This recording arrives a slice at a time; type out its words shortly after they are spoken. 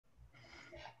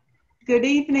Good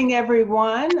evening,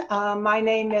 everyone. My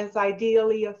name is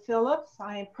Idalia Phillips.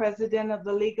 I am president of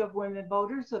the League of Women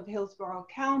Voters of Hillsborough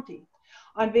County.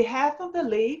 On behalf of the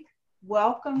League,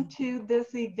 welcome to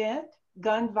this event.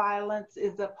 Gun violence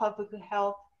is a public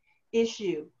health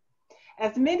issue.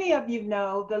 As many of you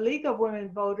know, the League of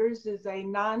Women Voters is a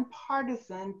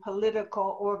nonpartisan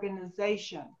political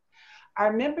organization.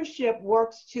 Our membership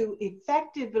works to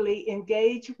effectively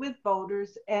engage with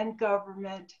voters and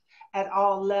government at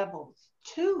all levels,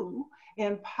 to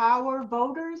empower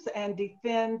voters and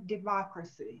defend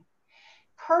democracy.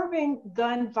 Curbing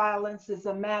gun violence is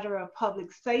a matter of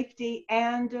public safety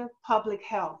and public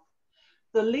health.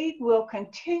 The League will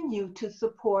continue to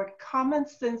support common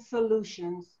sense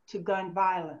solutions to gun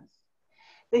violence.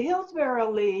 The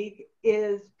Hillsborough League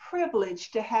is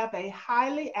privileged to have a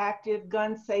highly active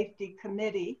gun safety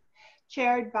committee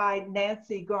chaired by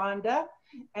Nancy Granda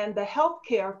and the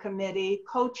Healthcare Committee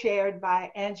co-chaired by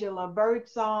Angela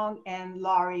Birdsong and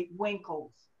Laurie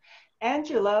Winkles.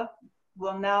 Angela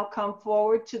will now come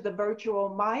forward to the virtual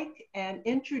mic and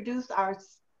introduce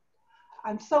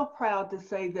I'm so proud to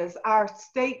say this, our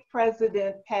state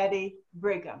president, Patty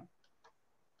Brigham.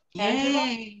 Angela?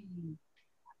 Yay.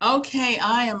 Okay,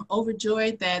 I am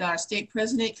overjoyed that our state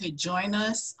president could join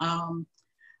us.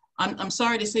 I'm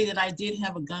sorry to say that I did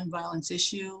have a gun violence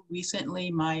issue.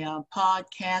 Recently, my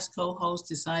podcast co-host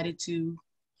decided to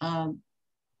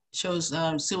chose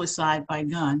suicide by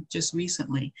gun just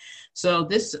recently. So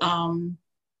this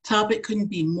topic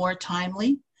couldn't be more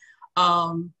timely.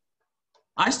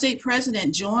 Our state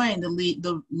president joined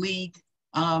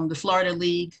the Florida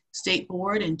League State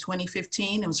Board in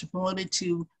 2015 and was promoted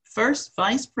to first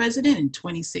vice president in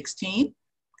 2016.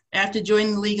 After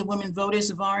joining the League of Women Voters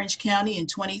of Orange County in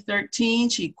 2013,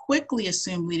 she quickly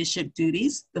assumed leadership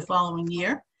duties the following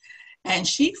year, and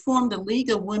she formed the League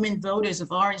of Women Voters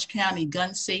of Orange County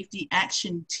Gun Safety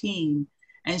Action Team,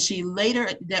 and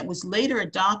that was later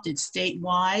adopted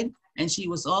statewide, and she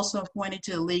was also appointed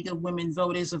to the League of Women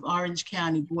Voters of Orange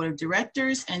County Board of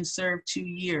Directors and served 2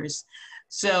 years.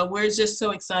 So we're just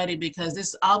so excited because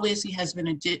this obviously has been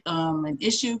an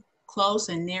issue close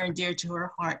and near and dear to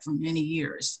her heart for many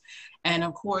years. And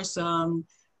of course,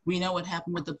 we know what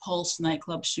happened with the Pulse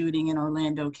nightclub shooting in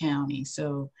Orlando County.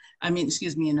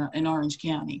 In Orange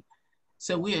County.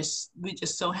 So we're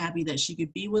just so happy that she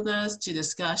could be with us to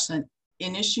discuss an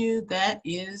issue that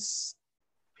is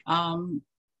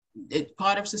it's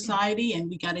part of society and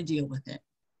we got to deal with it.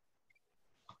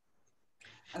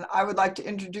 And I would like to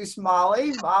introduce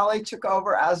Molly. Molly took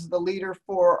over as the leader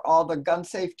for all the gun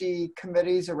safety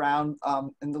committees around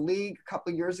in the league a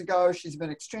couple of years ago. She's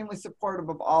been extremely supportive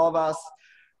of all of us.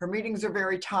 Her meetings are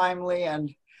very timely,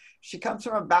 and she comes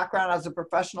from a background as a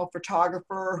professional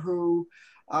photographer who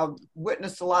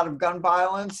witnessed a lot of gun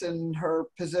violence in her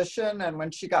position. And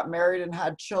when she got married and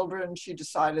had children, she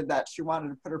decided that she wanted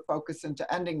to put her focus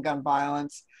into ending gun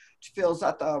violence. She feels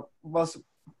that the most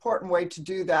important way to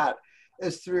do that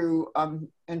is through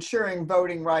ensuring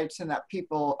voting rights and that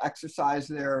people exercise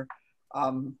their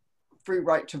free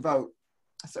right to vote.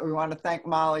 So we want to thank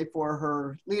Molly for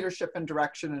her leadership and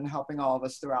direction and helping all of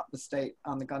us throughout the state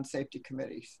on the gun safety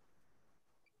committees.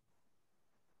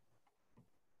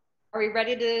 Are we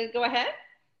ready to go ahead?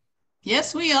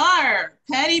 Yes, we are.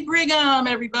 Patty Brigham,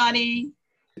 everybody.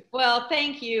 Well,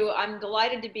 thank you. I'm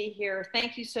delighted to be here.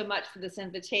 Thank you so much for this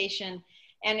invitation.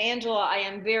 And Angela, I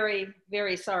am very,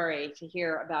 very sorry to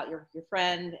hear about your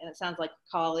friend, and it sounds like a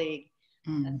colleague.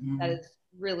 Mm-hmm. That is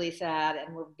really sad,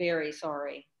 and we're very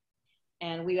sorry.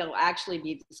 And we will actually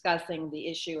be discussing the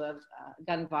issue of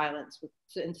gun violence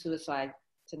and suicide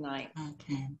tonight.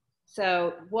 Okay.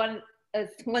 So once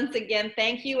again,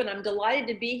 thank you. And I'm delighted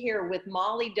to be here with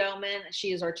Molly Doman.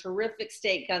 She is our terrific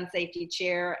state gun safety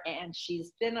chair, and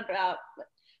she's been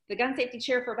the gun safety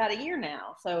chair for about a year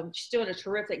now. So she's doing a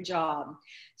terrific job.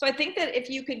 So I think that if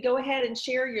you could go ahead and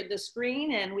share the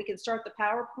screen and we can start the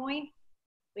PowerPoint.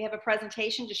 We have a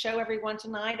presentation to show everyone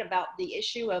tonight about the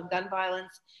issue of gun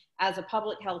violence as a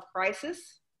public health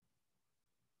crisis.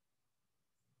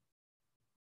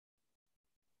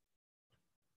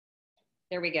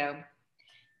 There we go.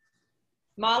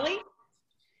 Molly?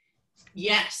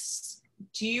 Yes.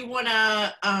 Do you want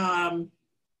to,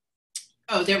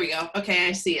 oh, there we go. Okay,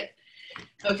 I see it.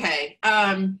 Okay.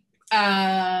 Last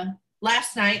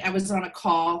night I was on a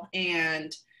call,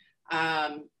 and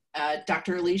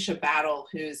Dr. Alicia Battle,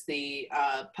 who's the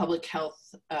public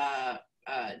health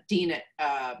dean at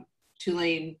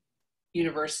Tulane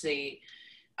University,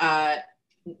 I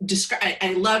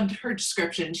loved her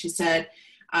description. She said,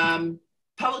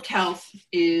 public health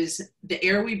is the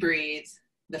air we breathe,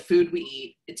 the food we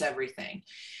eat, it's everything.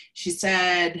 She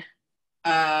said,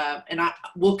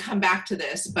 we'll come back to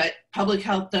this, but public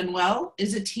health done well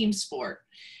is a team sport.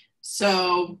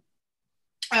 So,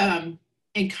 and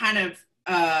kind of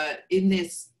in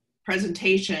this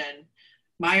presentation,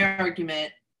 my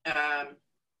argument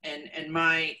and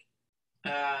my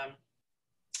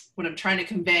what I'm trying to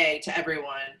convey to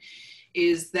everyone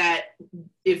is that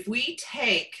if we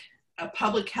take a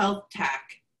public health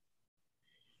tack,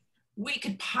 we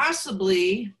could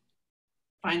possibly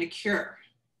find a cure,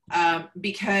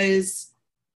 because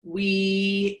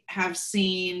we have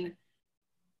seen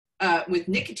with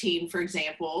nicotine, for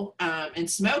example, and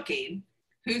smoking,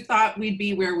 who thought we'd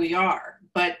be where we are?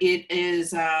 But it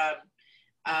is,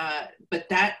 but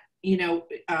that, you know,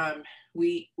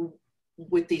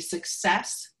 with the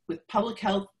success with public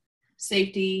health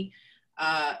safety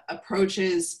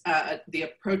approaches, the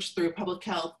approach through public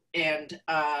health and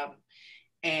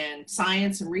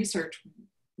science and research,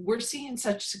 we're seeing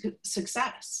such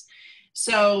success.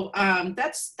 So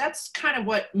that's kind of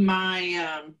what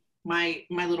my my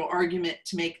little argument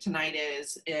to make tonight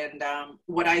is, and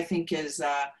what I think is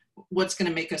what's going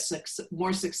to make us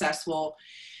more successful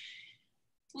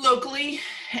locally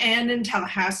and in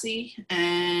Tallahassee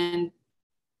and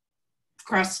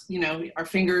across, you know, our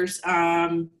fingers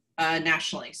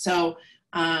nationally. So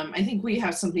I think we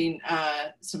have something,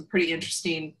 some pretty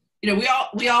interesting, you know,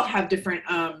 we all have different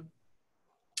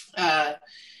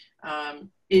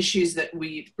issues that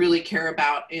we really care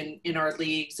about in our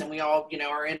leagues, and we all, you know,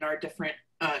 are in our different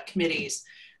committees.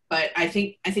 But I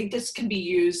think this can be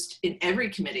used in every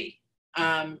committee,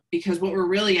 because what we're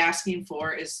really asking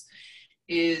for is,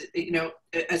 you know,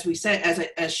 as we said,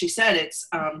 as she said, it's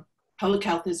public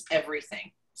health is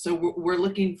everything. So we're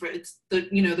looking for, it's the,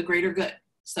 you know, the greater good.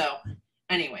 So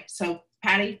anyway, so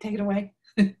Patty, take it away.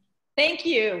 Thank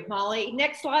you, Molly.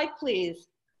 Next slide, please.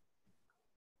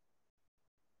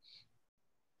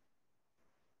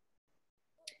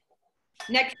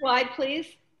 Next slide, please.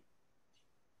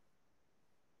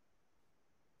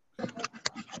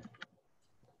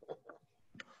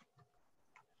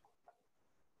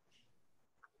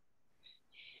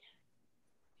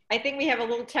 I think we have a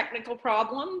little technical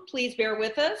problem. Please bear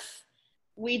with us.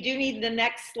 We do need the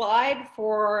next slide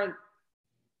for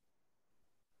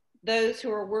those who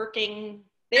are working.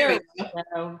 There we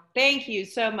go. Thank you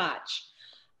so much.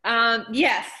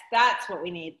 Yes, that's what we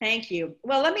need. Thank you.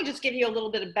 Well, let me just give you a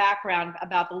little bit of background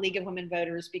about the League of Women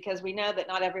Voters, because we know that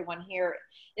not everyone here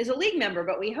is a League member,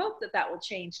 but we hope that that will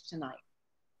change tonight.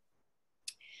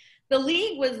 The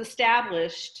League was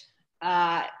established,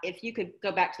 if you could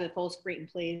go back to the full screen,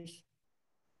 please.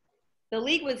 The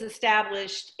League was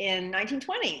established in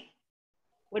 1920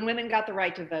 when women got the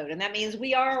right to vote. And that means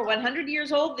we are 100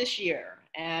 years old this year.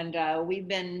 And we've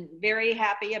been very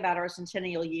happy about our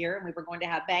centennial year, and we were going to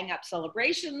have bang up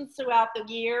celebrations throughout the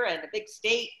year and a big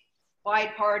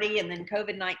statewide party, and then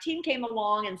COVID-19 came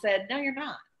along and said, no, you're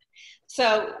not.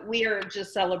 So we are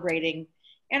just celebrating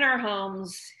in our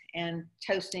homes and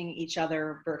toasting each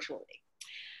other virtually.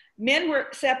 Men were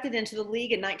accepted into the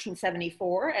League in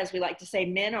 1974. As we like to say,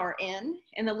 men are in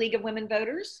the League of Women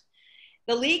Voters.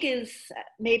 The League is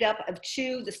made up of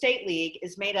the State League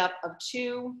is made up of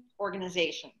two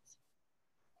organizations.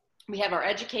 We have our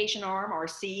education arm, our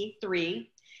C3,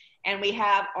 and we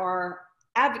have our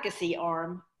advocacy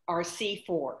arm, our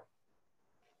C4.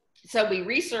 So we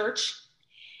research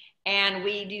and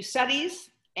we do studies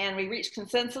and we reach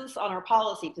consensus on our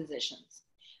policy positions.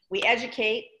 We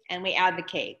educate and we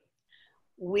advocate.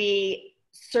 We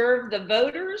serve the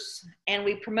voters and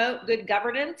we promote good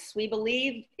governance. We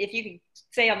believe, if you could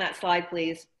say on that slide,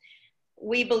 please,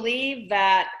 we believe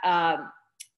that an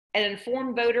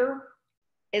informed voter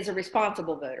is a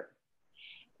responsible voter.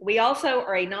 We also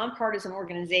are a nonpartisan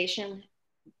organization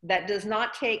that does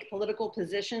not take political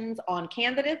positions on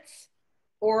candidates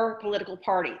or political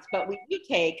parties, but we do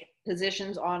take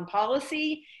positions on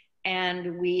policy,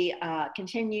 and we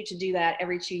continue to do that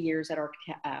every 2 years at our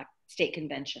state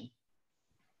convention.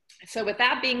 So with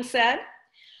that being said,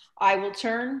 I will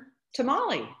turn to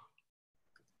Molly.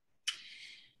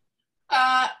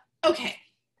 Okay,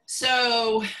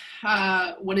 so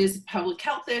what is a public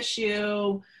health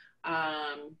issue?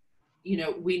 You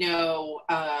know, we know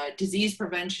disease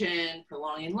prevention,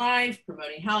 prolonging life,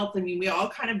 promoting health. I mean, we all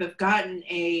kind of have gotten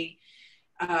a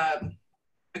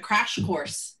crash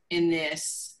course in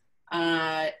this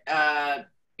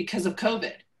because of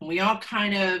COVID. And we all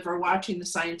kind of are watching the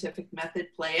scientific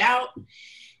method play out,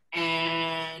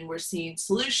 and we're seeing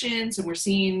solutions and we're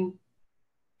seeing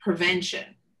prevention.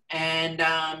 And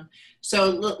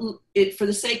so for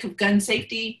the sake of gun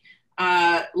safety,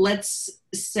 let's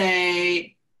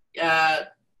say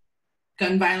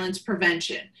gun violence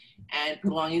prevention and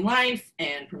prolonging life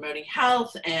and promoting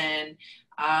health. And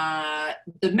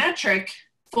the metric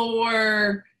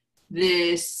for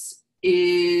this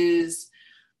is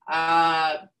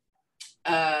the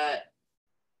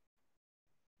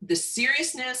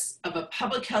seriousness of a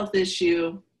public health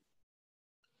issue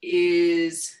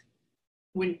is,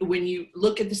 when you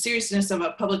look at the seriousness of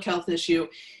a public health issue,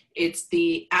 it's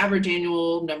the average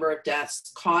annual number of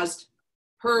deaths caused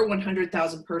per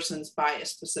 100,000 persons by a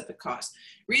specific cause.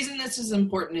 Reason this is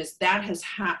important is that's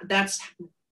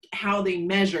how they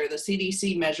measure, the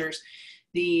CDC measures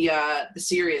the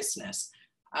seriousness.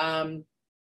 The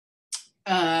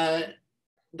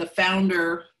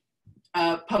founder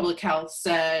of public health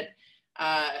said,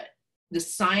 the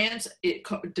science,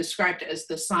 described as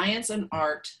the science and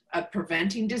art of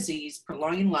preventing disease,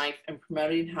 prolonging life, and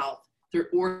promoting health through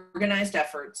organized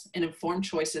efforts and informed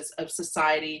choices of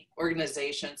society,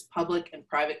 organizations, public and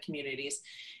private communities,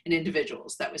 and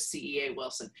individuals. That was CEA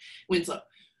Winslow.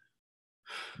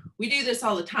 We do this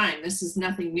all the time. This is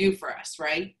nothing new for us,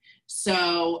 right?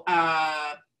 So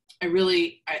I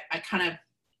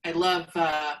love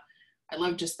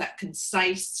just that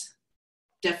concise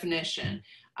definition.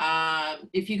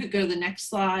 If you could go to the next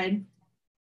slide.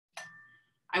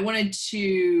 I wanted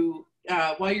to,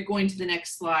 while you're going to the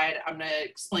next slide, I'm going to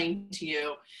explain to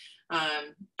you.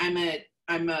 I'm a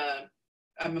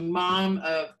mom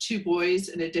of 2 boys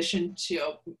in addition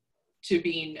to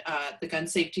being the gun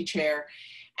safety chair,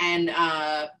 and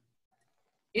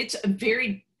it's a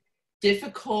very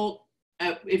difficult.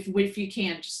 If you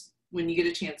can, just when you get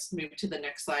a chance, move to the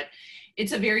next slide.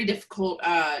 It's a very difficult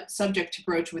subject to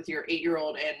broach with your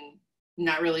 8-year-old, and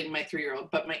not really my 3-year-old,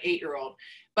 but my 8-year-old.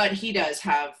 But he does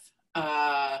have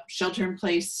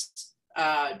shelter-in-place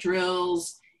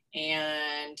drills,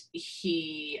 and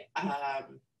he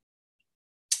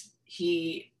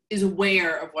is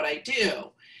aware of what I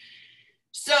do.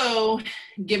 So,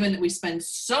 given that we spend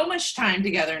so much time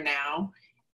together now,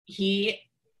 he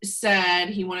said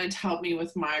he wanted to help me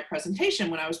with my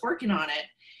presentation when I was working on it.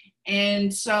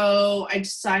 And so I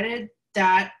decided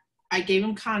that I gave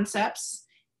him concepts,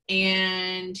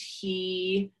 and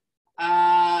he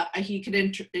could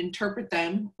interpret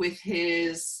them with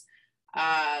his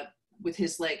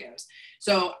Legos.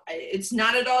 So it's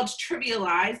not at all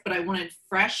trivialized, but I wanted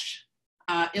fresh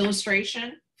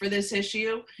illustration for this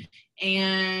issue.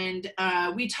 And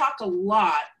we talk a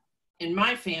lot in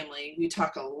my family. We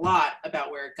talk a lot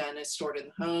about where a gun is stored in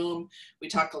the home. We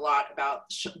talk a lot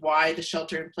about why the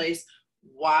shelter in place,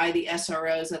 why the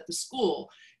SROs at the school.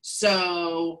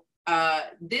 So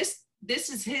this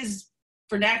is his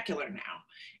vernacular now.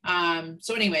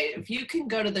 So anyway, if you can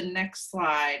go to the next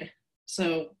slide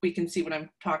so we can see what I'm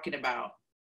talking about.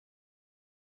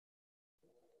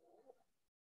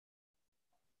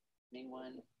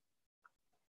 Anyone?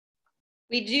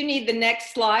 We do need the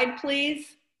next slide,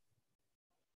 please.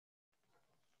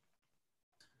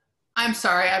 I'm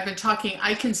sorry, I've been talking.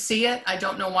 I can see it. I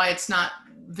don't know why it's not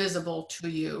visible to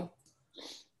you.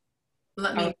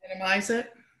 Let me minimize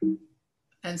it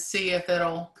and see if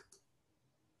it'll.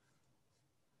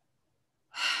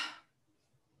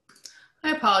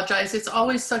 I apologize. It's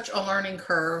always such a learning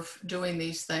curve doing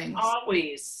these things.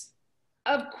 Always.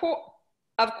 Of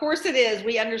course it is.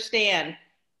 We understand.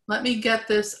 Let me get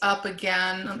this up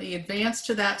again. Let me advance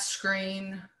to that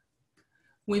screen.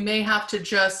 We may have to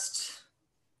just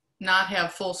not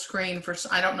have full screen for,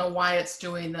 I don't know why it's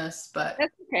doing this, but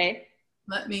that's okay.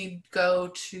 Let me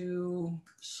go to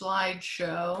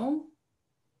slideshow.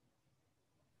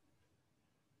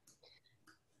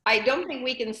 I don't think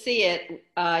we can see it.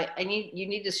 You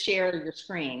need to share your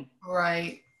screen.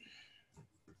 Right.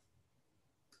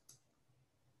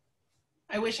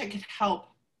 I wish I could help.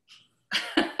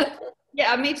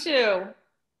 Yeah, me too.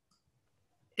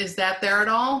 Is that there at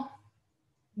all?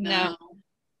 No.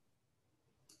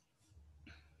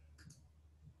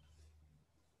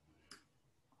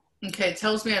 Okay, it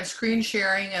tells me I'm screen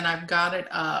sharing and I've got it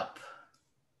up.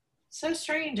 So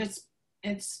strange, it's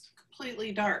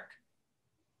completely dark.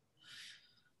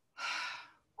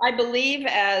 I believe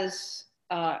as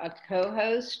a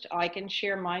co-host, I can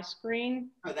share my screen.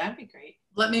 Oh, that'd be great.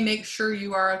 Let me make sure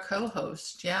you are a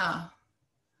co-host, yeah.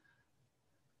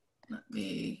 Let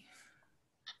me.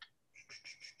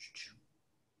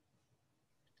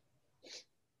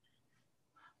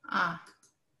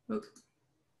 Oops.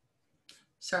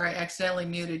 Sorry, I accidentally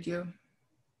muted you.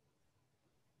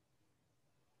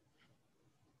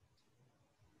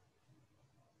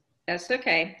 That's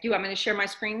okay. Do you want me to share my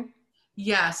screen?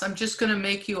 Yes, I'm just going to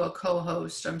make you a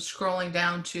co-host. I'm scrolling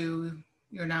down to,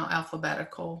 you're now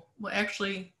alphabetical. Well,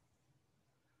 actually,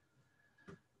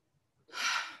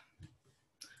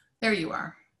 There you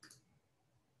are.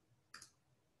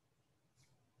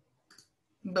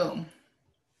 Boom.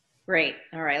 Great.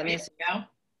 All right, let me There you go.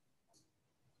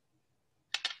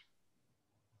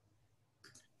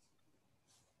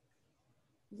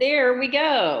 There we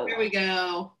go. There we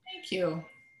go. Thank you.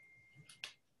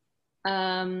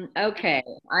 Okay,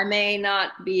 I may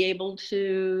not be able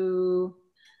to,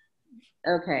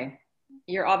 okay.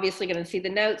 You're obviously going to see the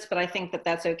notes, but I think that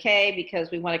that's okay because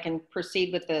we want to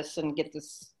proceed with this and get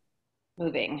this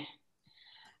moving.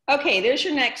 Okay, there's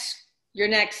your next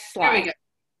slide. There we go.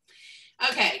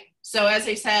 Okay, so as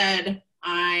I said,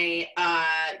 I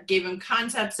gave him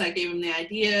concepts, I gave him the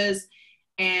ideas,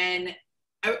 and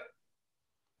I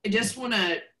just want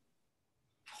to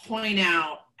point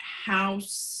out how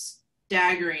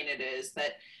staggering it is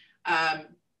that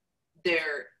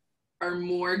there are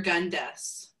more gun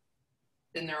deaths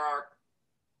than there are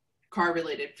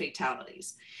car-related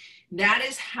fatalities. That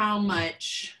is how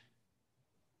much,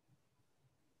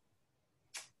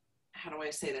 how do I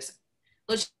say this?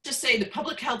 Let's just say the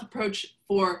public health approach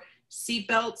for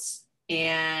seatbelts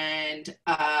and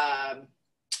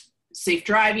safe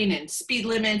driving and speed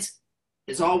limits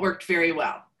has all worked very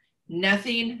well.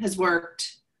 Nothing has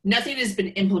worked, nothing has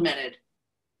been implemented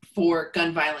for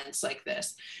gun violence like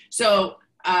this. So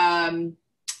how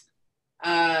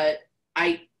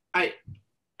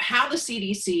the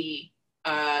CDC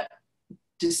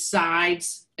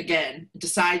decides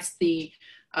the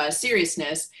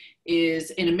seriousness is,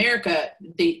 in America,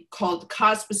 they call it the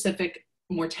cause-specific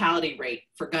mortality rate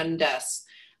for gun deaths.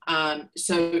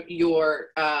 So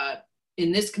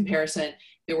in this comparison,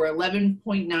 there were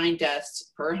 11.9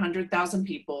 deaths per 100,000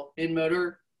 people in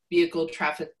motor vehicle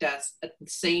traffic deaths at the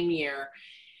same year.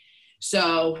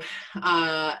 So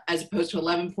as opposed to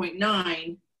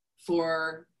 11.9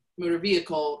 for motor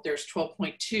vehicle, there's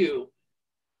 12.2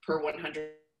 per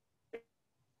 100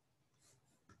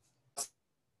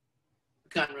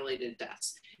 gun-related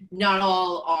deaths. Not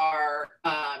all are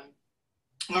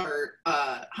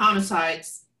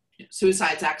homicides,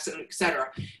 suicides, accidents,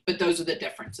 etc. But those are the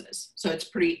differences. So it's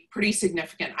pretty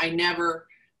significant.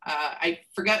 I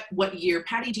forgot what year.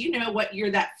 Patty, do you know what year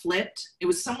that flipped? It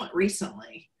was somewhat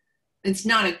recently. It's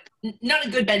not a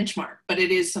good benchmark, but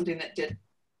it is something that did.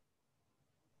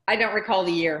 I don't recall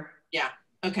the year. Yeah.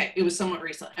 Okay. It was somewhat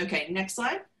recent. Okay. Next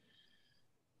slide.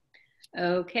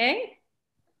 Okay.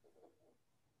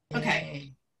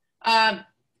 Okay.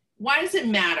 Why does it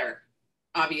matter?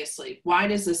 Obviously, why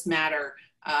does this matter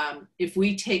if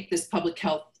we take this public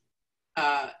health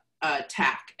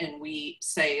tack and we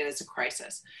say it is a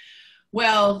crisis?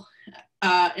 Well,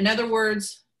 in other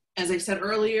words, as I said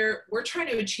earlier, we're trying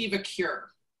to achieve a cure.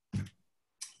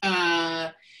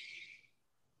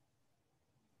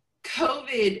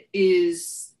 COVID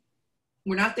is,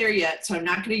 we're not there yet, so I'm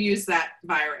not going to use that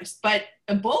virus, but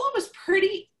Ebola was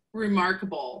pretty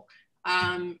remarkable.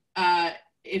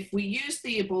 If we use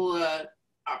the Ebola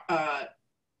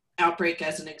outbreak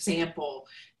as an example,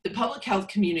 the public health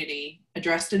community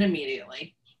addressed it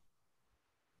immediately,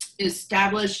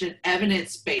 established an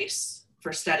evidence base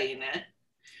for studying it.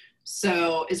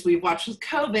 So as we watched with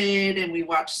COVID, and we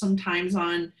watch sometimes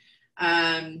on,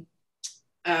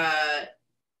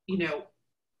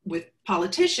 with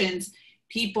politicians,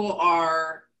 people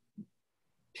are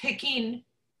picking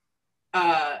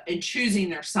and choosing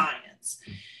their science.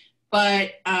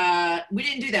 But we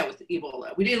didn't do that with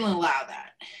Ebola. We didn't allow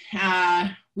that.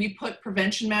 We put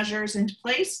prevention measures into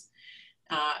place.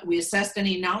 We assessed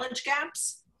any knowledge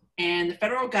gaps, and the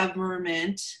federal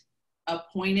government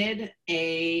appointed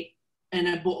an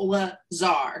Ebola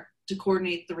czar to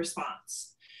coordinate the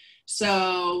response.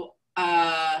 So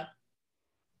as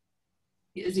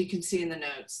you can see in the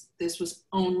notes, this was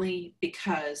only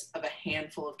because of a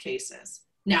handful of cases.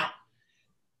 Now,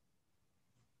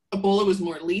 Ebola was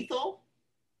more lethal,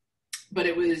 but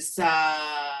it was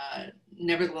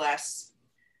nevertheless,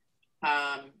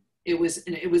 it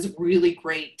was really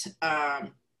great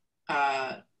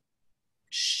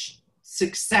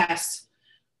success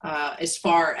as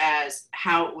far as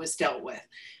how it was dealt with.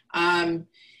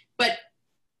 But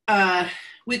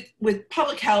with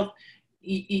public health,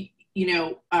 we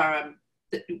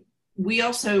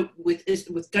also,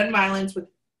 with gun violence,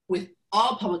 with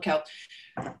all public health,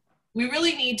 we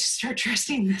really need to start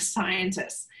trusting the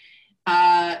scientists.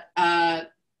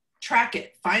 Track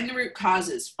it, find the root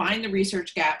causes, find the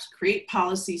research gaps, create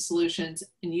policy solutions,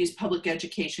 and use public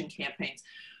education campaigns.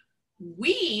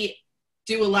 We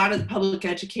do a lot of the public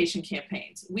education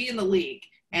campaigns, we in the league,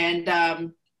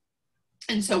 and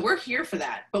so we're here for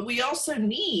that. But we also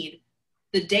need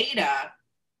the data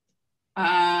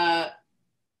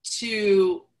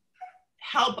to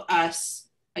help us,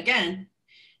 again,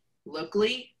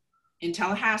 locally, in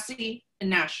Tallahassee, and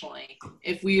nationally,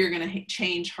 if we are going to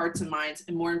change hearts and minds,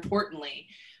 and more importantly,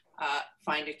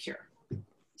 find a cure.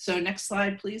 So next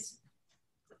slide, please.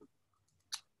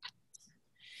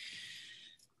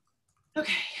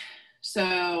 Okay,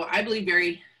 so I believe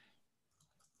very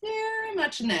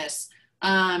much in this.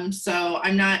 So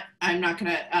I'm not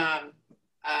gonna,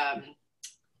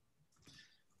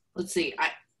 let's see,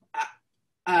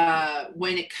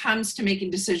 when it comes to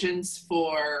making decisions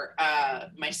for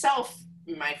myself,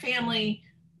 my family,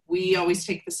 we always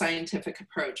take the scientific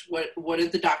approach. What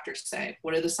did the doctors say?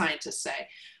 What do the scientists say?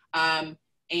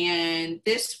 And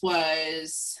this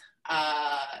was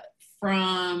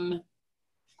from,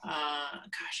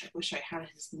 gosh, I wish I had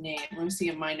his name. Let me see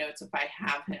in my notes if I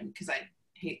have him, because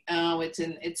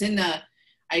it's in the,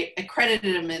 I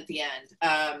credited him at the end.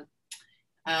 Go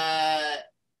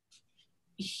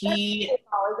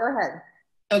ahead.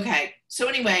 Okay, so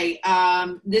anyway,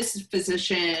 this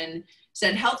physician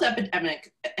said health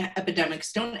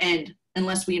epidemics don't end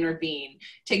unless we intervene,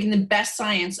 taking the best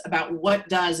science about what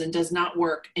does and does not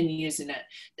work and using it.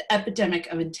 The epidemic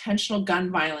of intentional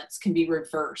gun violence can be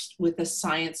reversed with a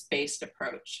science-based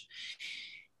approach.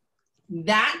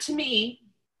 That to me,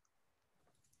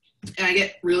 and I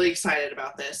get really excited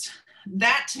about this,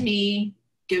 that to me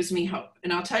gives me hope,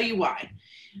 and I'll tell you why.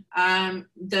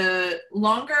 The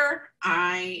longer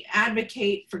I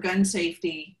advocate for gun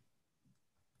safety,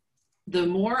 the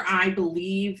more I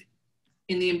believe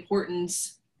in the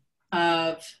importance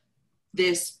of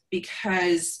this,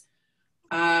 because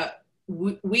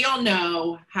we all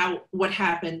know what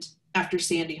happened after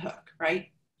Sandy Hook,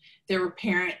 right? There were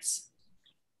parents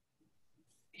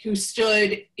who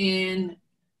stood in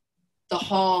the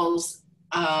halls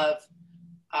of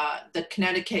the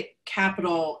Connecticut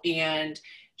Capitol and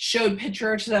showed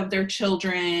pictures of their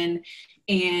children,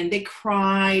 and they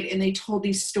cried and they told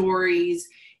these stories,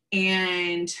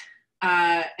 and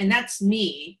that's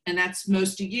me, and that's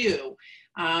most of you.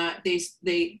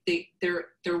 They're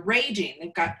raging.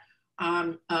 They've got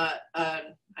I'm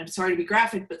sorry to be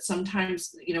graphic, but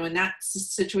sometimes, you know, in that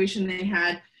situation they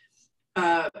had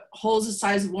holes the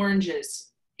size of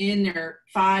oranges in their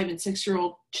 5- and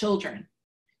 6-year-old children.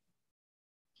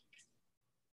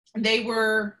 They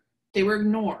were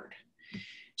ignored.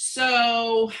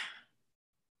 So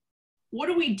what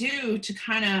do we do to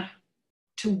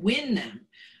win them?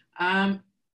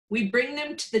 We bring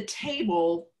them to the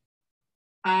table.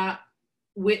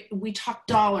 We talk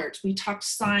dollars, we talk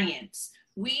science,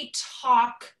 we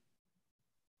talk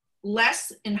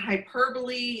less in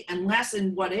hyperbole and less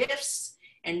in what ifs,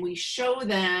 and we show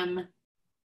them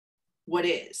what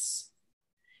is.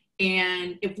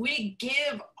 And if we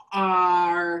give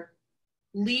our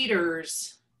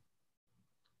leaders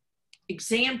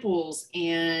examples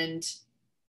and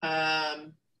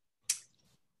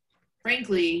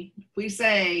frankly, if we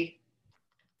say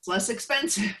it's less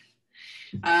expensive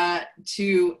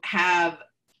to have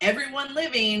everyone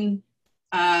living,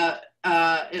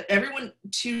 everyone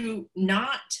to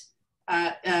not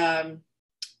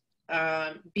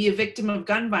be a victim of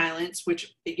gun violence,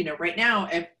 which, you know, right now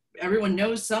everyone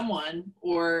knows someone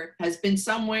or has been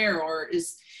somewhere or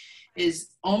is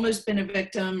almost been a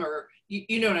victim, or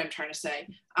you know what I'm trying to say.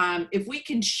 If we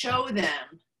can show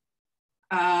them,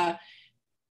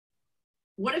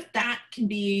 what if that can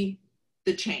be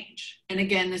the change? And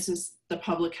again, this is the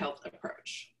public health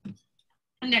approach.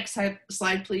 Next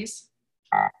slide, please.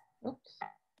 Oops.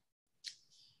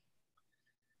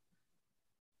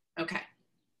 Okay.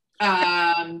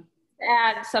 Add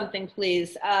something,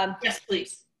 please. Yes,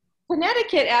 please.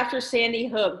 Connecticut, after Sandy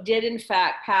Hook, did in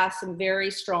fact pass some very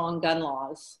strong gun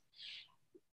laws.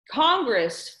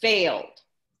 Congress failed.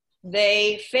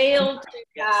 They failed to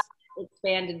pass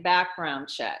expanded background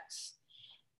checks.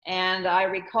 And I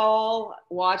recall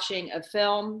watching a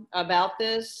film about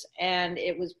this, and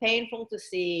it was painful to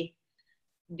see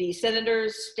the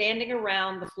senators standing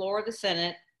around the floor of the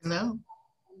Senate. No.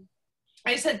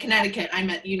 I said Connecticut. I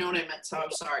meant, you know what I meant, so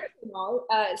I'm sorry.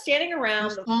 Standing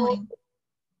around the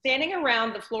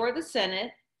floor of the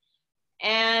Senate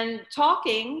and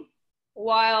talking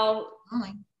while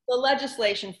the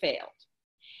legislation failed.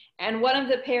 And one of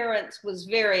the parents was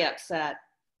very upset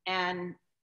and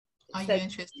Are you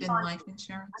interested in life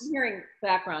insurance? I'm hearing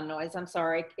background noise. I'm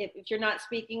sorry. If you're not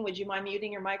speaking, would you mind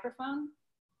muting your microphone?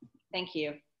 Thank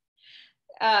you.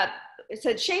 It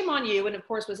said, shame on you, and of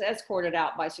course was escorted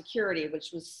out by security,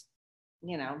 which was,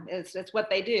 you know, it's what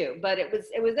they do. But it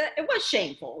was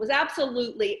shameful. It was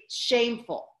absolutely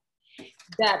shameful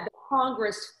that the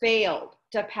Congress failed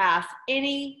to pass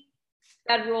any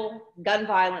federal gun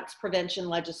violence prevention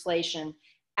legislation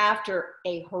after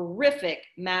a horrific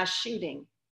mass shooting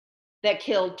that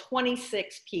killed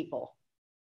 26 people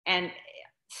and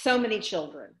so many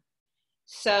children.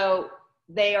 So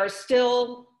they are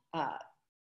still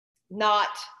not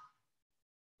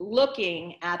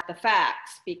looking at the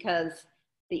facts because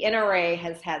the NRA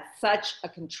has had such a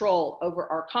control over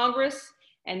our Congress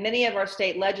and many of our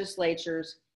state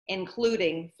legislatures,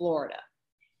 including Florida.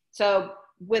 So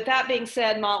with that being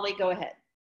said, Molly, go ahead.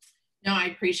 No, I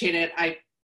appreciate it.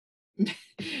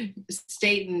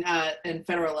 State and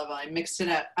federal level, I mixed it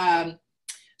up.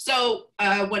 So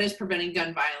what is preventing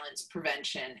gun violence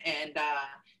prevention? And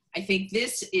I think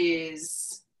this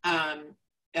is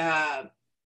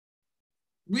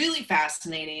really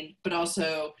fascinating, but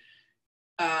also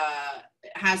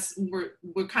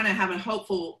we're kind of having a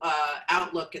hopeful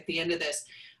outlook at the end of this.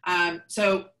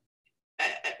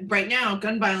 Right now,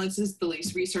 gun violence is the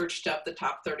least researched of the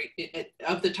top 30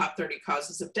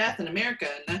 causes of death in America,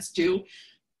 and that's due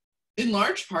in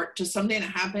large part to something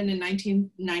that happened in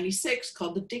 1996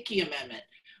 called the Dickey Amendment.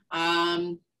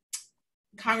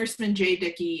 Congressman Jay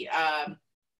Dickey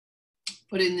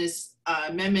put in this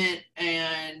amendment,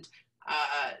 and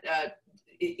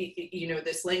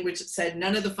this language that said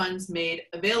none of the funds made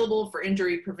available for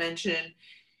injury prevention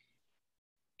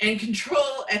and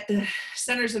control at the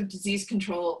Centers of Disease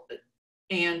Control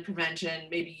and Prevention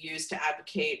may be used to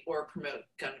advocate or promote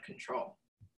gun control.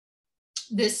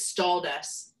 This stalled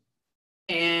us,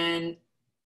 and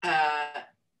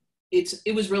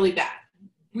it was really bad,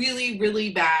 really,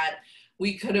 really bad.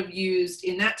 We could have used,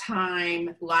 in that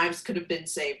time, lives could have been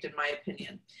saved, in my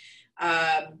opinion.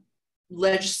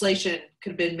 Legislation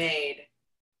could have been made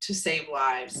to save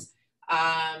lives.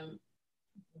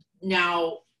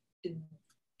 Now,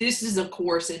 this is, of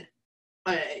course, in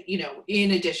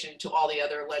addition to all the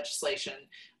other legislation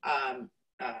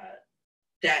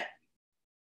that,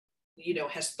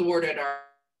 has thwarted our.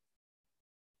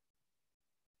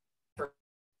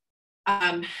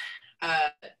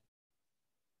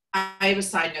 I have a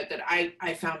side note that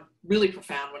I found really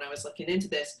profound when I was looking into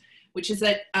this, which is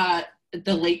that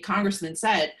the late congressman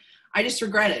said, I just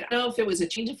regret it. I don't know if it was a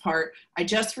change of heart. I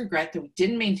just regret that we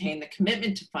didn't maintain the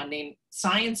commitment to funding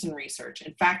science and research.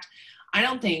 In fact, I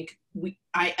don't think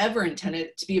I ever intended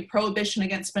it to be a prohibition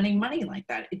against spending money like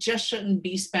that. It just shouldn't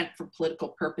be spent for political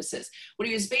purposes. What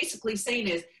he was basically saying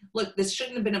is, look, this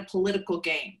shouldn't have been a political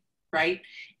game, right?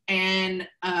 And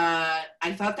I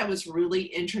thought that was really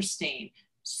interesting.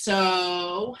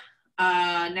 So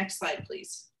next slide,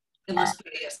 please, unless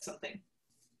somebody has something.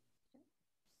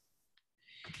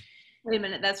 Wait a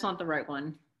minute, that's not the right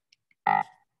one.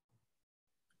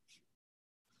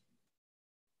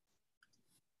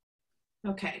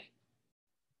 Okay.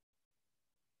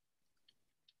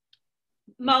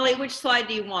 Molly, which slide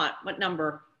do you want? What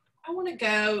number? I want to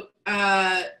go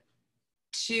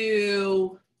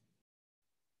to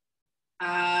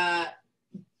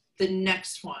the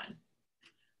next one.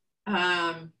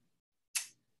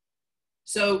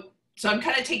 So I'm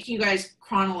kind of taking you guys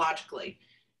chronologically.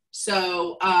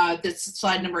 So that's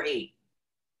slide number 8.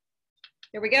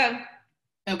 Here we go.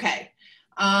 Okay.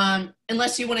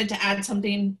 Unless you wanted to add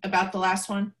something about the last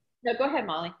one. No, go ahead,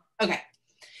 Molly. Okay.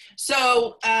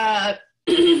 So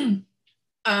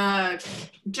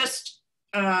just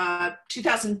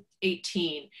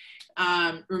 2018,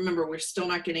 remember, we're still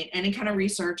not getting any kind of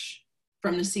research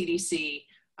from the CDC,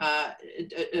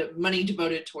 money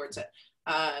devoted towards it.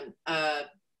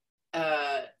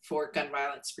 For gun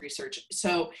violence research.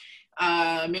 So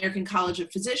American College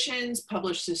of Physicians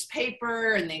published this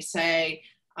paper, and they say,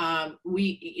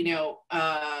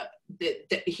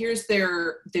 here's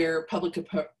their public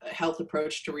health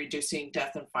approach to reducing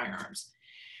death in firearms.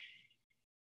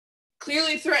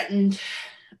 Clearly threatened,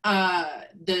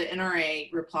 the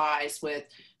NRA replies with,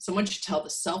 someone should tell the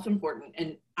self-important,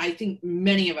 and I think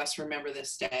many of us remember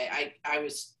this day. I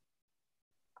was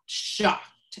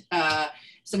shocked.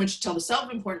 Someone should tell the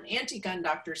self-important anti-gun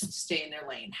doctors to stay in their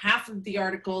lane. Half of the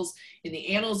articles in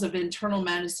the Annals of Internal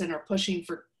Medicine are pushing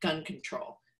for gun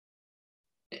control.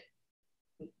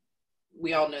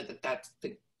 We all know that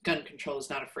the gun control is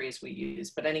not a phrase we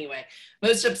use. But anyway,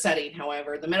 most upsetting,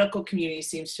 however, the medical community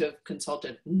seems to have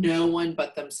consulted no one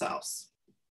but themselves.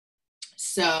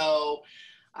 So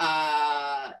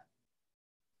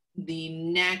the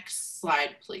next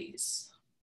slide, please.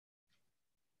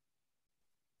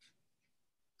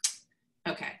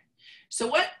 Okay, so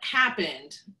what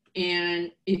happened,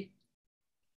 and it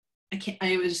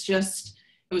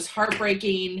was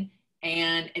heartbreaking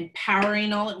and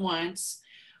empowering all at once,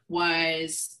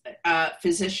 was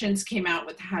physicians came out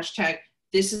with the hashtag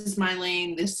this is my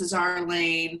lane, this is our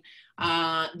lane.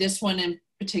 This one in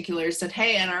particular said,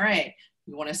 hey, NRA,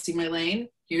 you want to see my lane?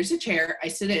 Here's a chair I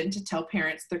sit in to tell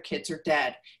parents their kids are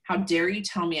dead. How dare you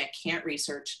tell me I can't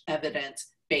research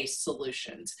evidence-based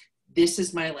solutions? This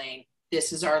is my lane.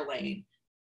 This is our lane,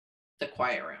 the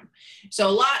quiet room. So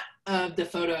a lot of the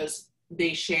photos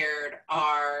they shared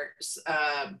are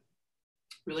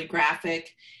really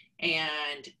graphic,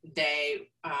 and they,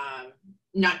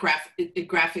 not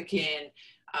graphic in,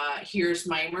 here's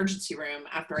my emergency room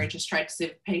after I just tried to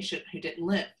save a patient who didn't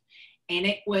live. And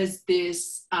it was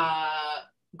this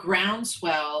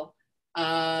groundswell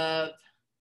of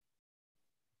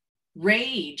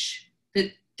rage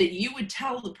that you would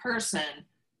tell the person,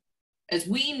 as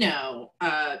we know,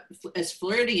 as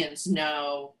Floridians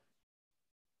know,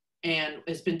 and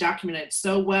has been documented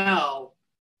so well,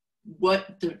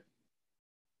 what the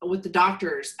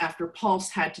doctors after Pulse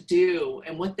had to do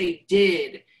and what they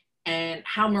did and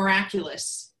how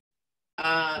miraculous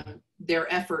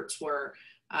their efforts were.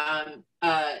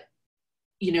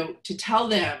 You know, to tell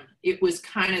them it was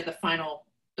kind of the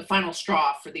final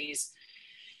straw for these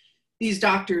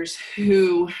doctors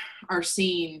who are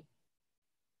seeing,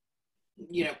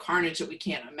 you know, carnage that we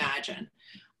can't imagine.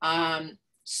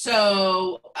 Let's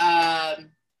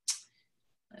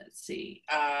see.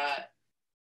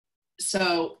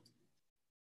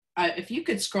 If you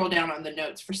could scroll down on the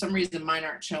notes, for some reason mine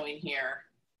aren't showing here.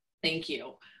 Thank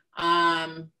you.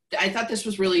 I thought this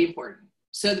was really important.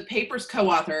 So the paper's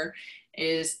co-author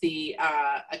is the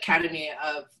Academy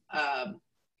of,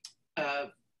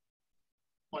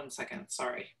 one second.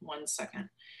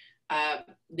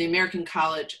 The American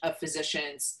College of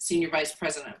Physicians, Senior Vice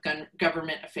President of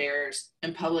Government Affairs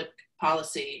and Public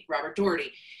Policy, Robert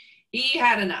Doherty. He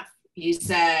had enough. He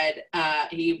said,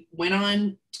 he went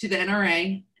on to the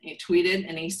NRA, he tweeted,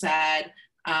 and he said,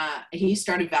 he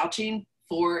started vouching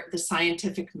for the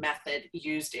scientific method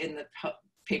used in the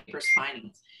paper's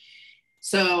findings.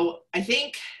 So I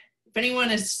think if anyone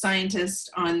is a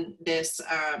scientist on this,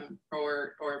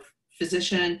 or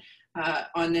physician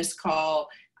on this call,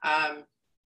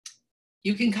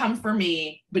 you can come for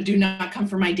me, but do not come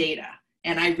for my data.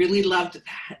 And I really loved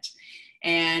that.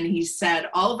 And he said,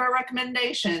 all of our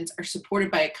recommendations are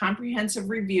supported by a comprehensive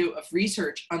review of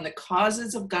research on the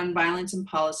causes of gun violence and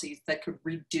policies that could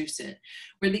reduce it.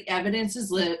 Where the evidence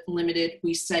is limited,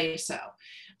 we say so.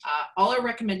 All our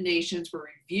recommendations were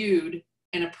reviewed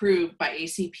and approved by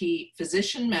ACP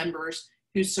physician members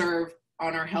who serve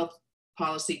on our health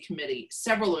policy committee,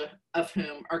 several of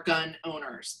whom are gun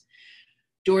owners.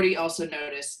 Doherty also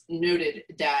noted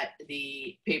that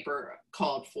the paper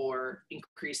called for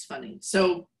increased funding.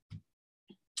 So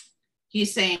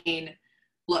he's saying,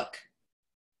 look,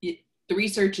 the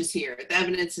research is here, the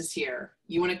evidence is here.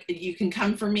 You can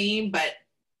come for me, but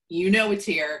you know it's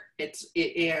here. This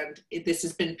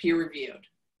has been peer reviewed.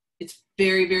 It's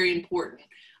very, very important.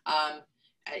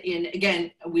 And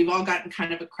again, we've all gotten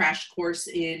kind of a crash course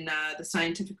in the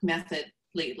scientific method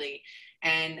lately,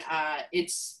 and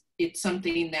it's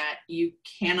something that you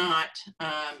cannot,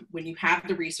 when you have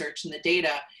the research and the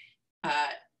data,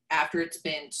 after it's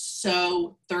been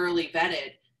so thoroughly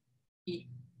vetted,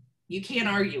 you can't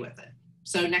argue with it.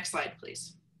 So next slide,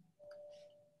 please.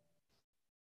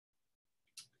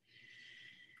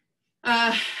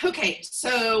 Okay,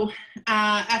 so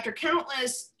after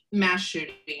countless mass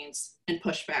shootings and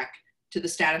pushback to the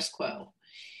status quo,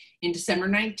 in December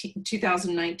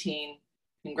 2019,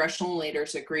 congressional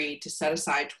leaders agreed to set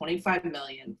aside $25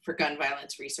 million for gun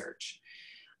violence research,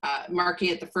 marking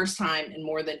it the first time in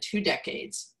more than 2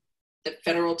 decades that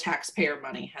federal taxpayer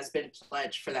money has been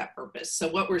pledged for that purpose. So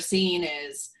what we're seeing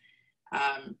is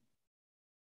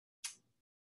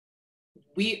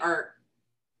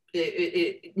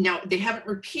now they haven't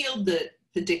repealed the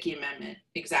Dickey Amendment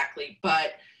exactly,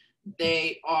 but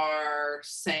they are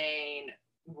saying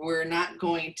we're not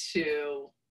going to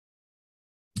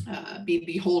be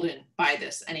beholden by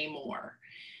this anymore.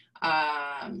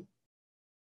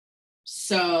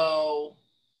 So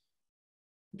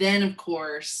then, of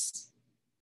course,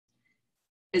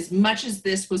 as much as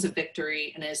this was a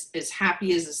victory and as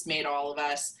happy as this made all of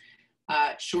us,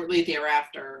 shortly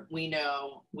thereafter, we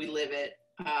know, we live it,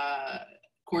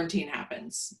 quarantine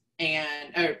happens,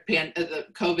 and the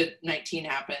COVID-19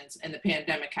 happens, and the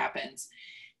pandemic happens.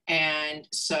 And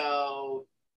so,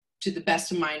 to the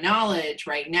best of my knowledge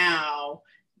right now,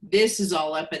 this is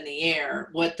all up in the air,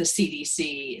 what the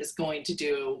CDC is going to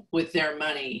do with their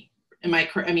money. Am I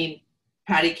correct? I mean,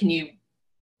 Patty, can you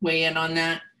weigh in on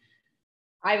that?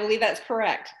 I believe that's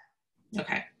correct.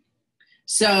 Okay.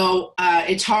 So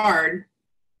it's hard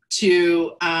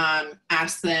to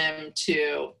ask them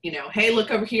to, you know, hey,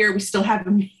 look over here, we still have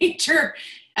a major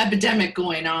epidemic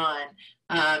going on.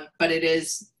 But it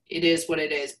is what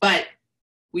it is. But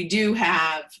we do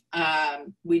have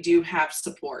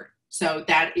support. So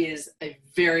that is a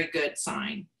very good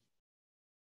sign.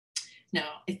 Now,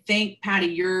 I think, Patty,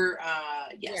 you're,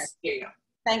 yes, there you go.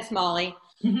 Thanks, Molly.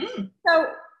 Mm-hmm. So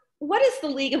what does the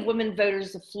League of Women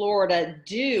Voters of Florida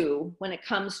do when it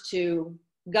comes to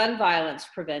gun violence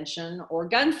prevention or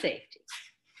gun safety?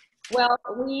 Well,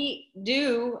 we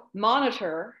do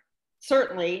monitor,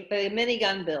 certainly, the many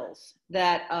gun bills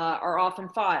that are often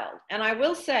filed. And I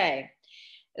will say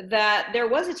that there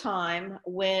was a time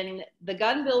when the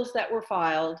gun bills that were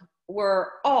filed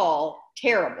were all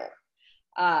terrible.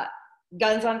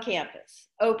 Guns on campus,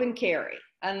 open carry.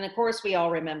 And of course, we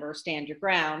all remember Stand Your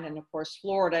Ground. And of course,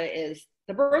 Florida is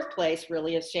the birthplace,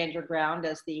 really, of Stand Your Ground,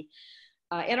 as the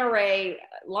NRA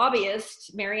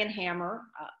lobbyist, Marion Hammer,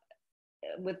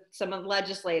 with some of the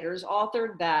legislators,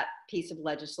 authored that piece of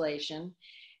legislation.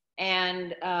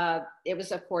 And it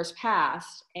was, of course,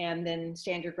 passed. And then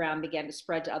Stand Your Ground began to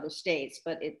spread to other states.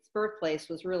 But its birthplace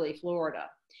was really Florida.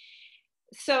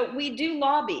 So we do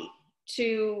lobby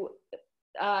to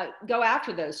go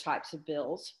after those types of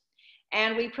bills.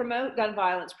 And we promote gun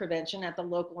violence prevention at the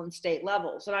local and state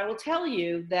levels. And I will tell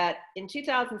you that in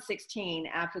 2016,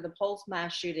 after the Pulse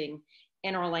mass shooting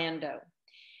in Orlando,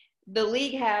 the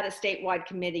League had a statewide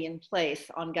committee in place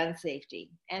on gun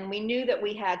safety. And we knew that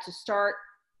we had to start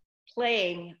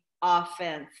playing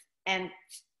offense. And,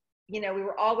 you know, we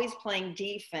were always playing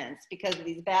defense because of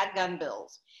these bad gun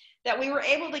bills that we were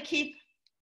able to keep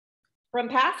from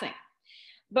passing.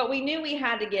 But we knew we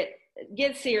had to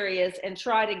get serious and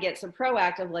try to get some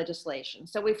proactive legislation.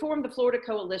 So we formed the Florida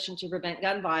Coalition to Prevent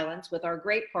Gun Violence with our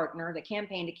great partner, the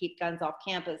Campaign to Keep Guns Off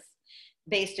Campus,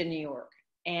 based in New York.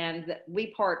 And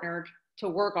we partnered to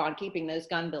work on keeping those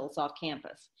gun bills off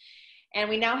campus. And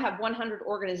we now have 100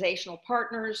 organizational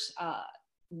partners.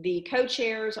 The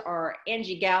co-chairs are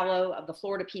Angie Gallo of the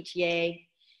Florida PTA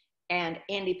and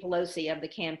Andy Pelosi of the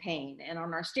campaign. And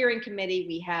on our steering committee,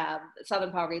 we have the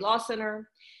Southern Poverty Law Center,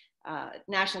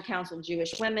 National Council of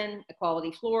Jewish Women,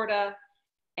 Equality Florida,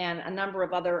 and a number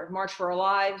of other, March for Our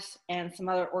Lives, and some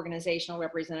other organizational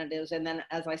representatives. And then,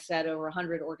 as I said, over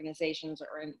 100 organizations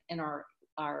are in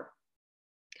our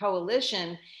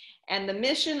coalition. And the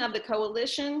mission of the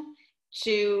coalition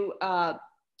to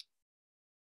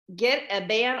get a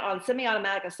ban on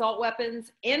semi-automatic assault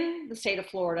weapons in the state of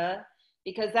Florida,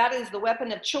 because that is the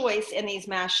weapon of choice in these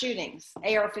mass shootings.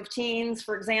 AR-15s,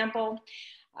 for example,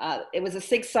 it was a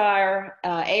Sig Sauer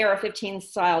AR-15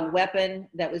 styled weapon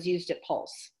that was used at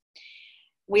Pulse.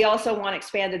 We also want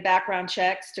expanded background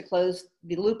checks to close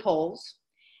the loopholes.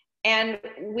 And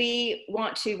we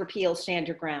want to repeal Stand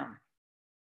Your Ground.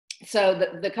 So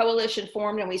the coalition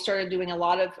formed, and we started doing a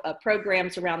lot of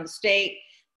programs around the state,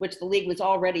 which the League was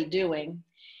already doing.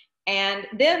 And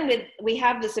then we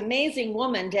have this amazing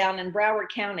woman down in Broward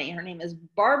County. Her name is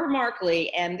Barbara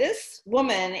Markley, and this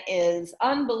woman is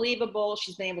unbelievable.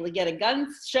 She's been able to get a gun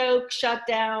show shut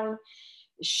down.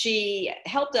 She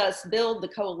helped us build the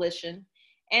coalition,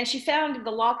 and she founded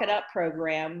the Lock It Up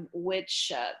program,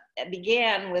 which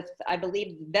began with, I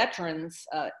believe, the Veterans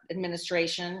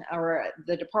Administration, or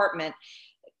the department,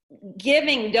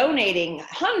 donating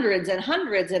hundreds and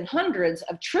hundreds and hundreds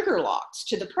of trigger locks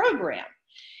to the program.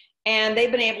 And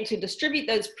they've been able to distribute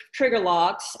those trigger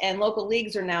locks, and local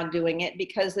leagues are now doing it,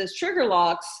 because those trigger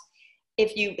locks,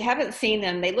 if you haven't seen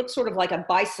them, they look sort of like a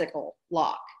bicycle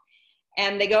lock.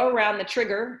 And they go around the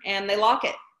trigger and they lock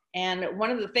it. And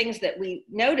one of the things that we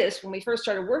noticed when we first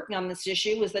started working on this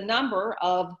issue was the number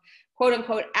of quote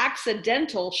unquote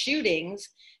accidental shootings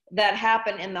that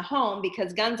happen in the home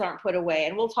because guns aren't put away.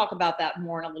 And we'll talk about that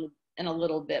more in a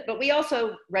little bit. But we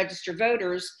also register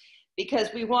voters because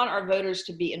we want our voters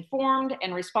to be informed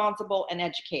and responsible and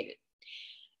educated.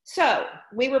 So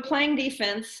we were playing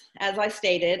defense, as I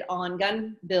stated, on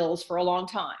gun bills for a long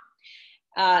time.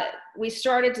 We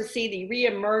started to see the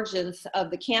reemergence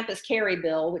of the campus carry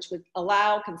bill, which would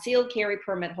allow concealed carry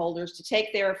permit holders to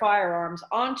take their firearms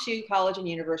onto college and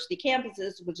university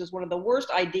campuses, which is one of the worst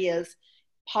ideas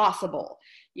possible.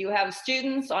 You have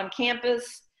students on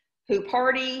campus who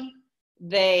party,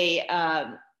 they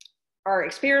are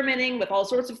experimenting with all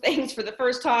sorts of things for the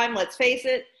first time, let's face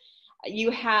it.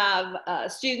 You have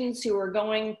students who are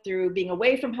going through being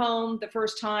away from home the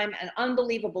first time, and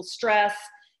unbelievable stress.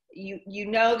 You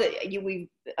know that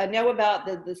I know about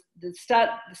the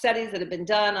studies that have been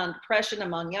done on depression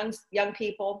among young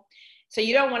people. So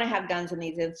you don't want to have guns in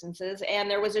these instances.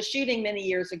 And there was a shooting many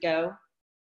years ago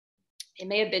it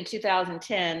may have been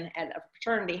 2010, at a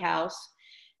fraternity house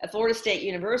at Florida State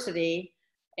University,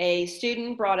 a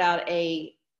student brought out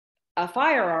a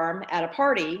firearm at a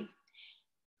party,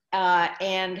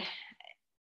 and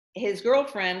his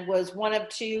girlfriend was one of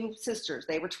two sisters.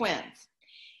 They were twins.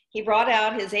 He brought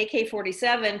out his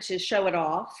AK-47 to show it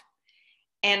off,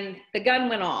 and the gun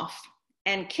went off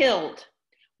and killed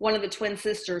one of the twin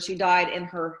sisters, who died in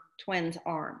her twin's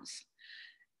arms.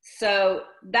 So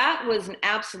that was an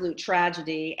absolute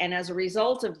tragedy. And as a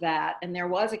result of that, and there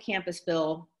was a campus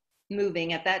bill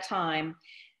moving at that time,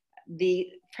 the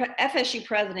FSU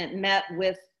president met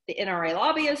with the NRA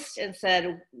lobbyists and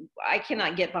said, I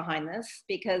cannot get behind this,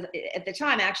 because at the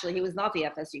time, actually, he was not the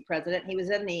FSU president. He was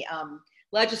in the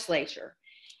legislature.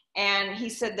 And he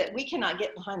said that we cannot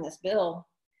get behind this bill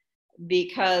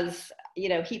because, you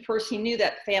know, he knew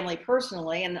that family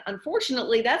personally. And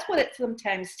unfortunately, that's what it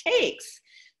sometimes takes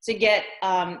to get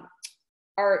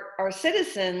our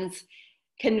citizens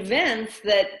convinced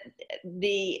that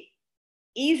the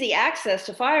easy access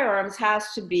to firearms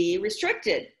has to be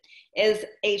restricted, is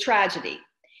a tragedy.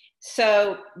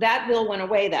 So that bill went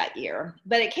away that year,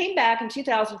 but it came back in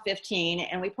 2015,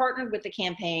 and we partnered with the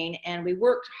campaign, and we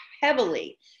worked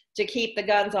heavily to keep the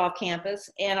guns off campus.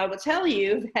 And I will tell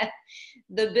you that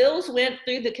the bills went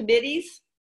through the committees,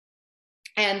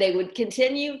 and they would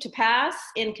continue to pass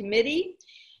in committee.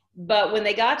 But when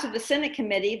they got to the Senate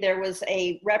committee, there was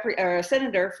a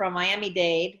senator from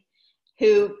Miami-Dade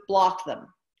who blocked them.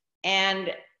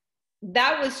 And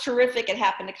that was terrific. It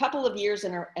happened a couple of years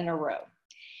in a row.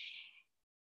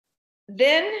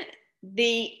 Then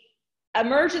the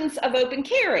emergence of open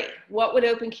carry. What would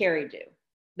open carry do?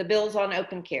 The bills on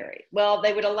open carry. Well,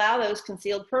 they would allow those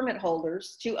concealed permit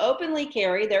holders to openly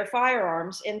carry their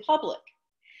firearms in public.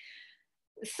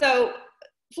 So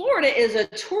Florida is a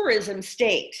tourism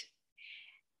state.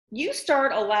 You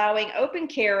start allowing open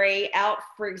carry out,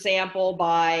 for example,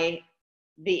 by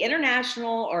the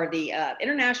International or the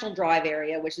International Drive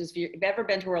area, which is, if you've ever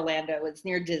been to Orlando, it's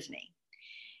near Disney.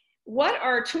 What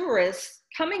are tourists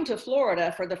coming to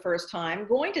Florida for the first time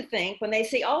going to think when they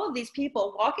see all of these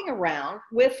people walking around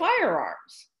with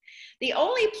firearms? The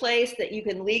only place that you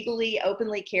can legally,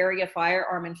 openly carry a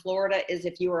firearm in Florida is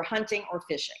if you are hunting or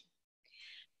fishing.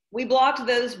 We blocked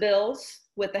those bills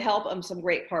with the help of some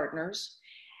great partners.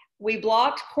 We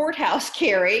blocked courthouse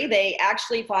carry. They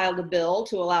actually filed a bill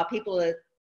to allow people to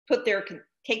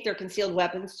take their concealed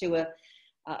weapons to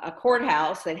a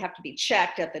courthouse. They'd have to be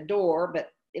checked at the door,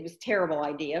 but it was a terrible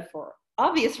idea for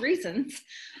obvious reasons.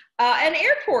 And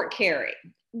airport carry.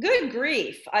 Good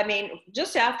grief. I mean,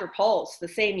 just after Pulse, the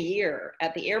same year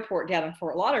at the airport down in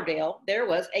Fort Lauderdale, there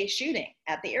was a shooting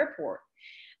at the airport.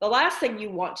 The last thing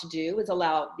you want to do is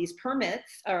allow these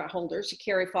permits holders to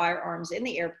carry firearms in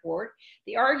the airport.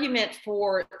 The argument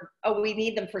for, oh, we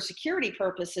need them for security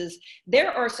purposes,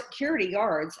 there are security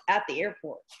guards at the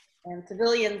airport, and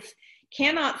civilians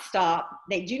cannot stop.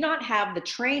 They do not have the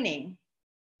training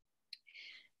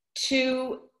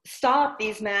to stop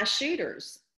these mass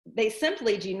shooters. They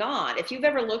simply do not. If you've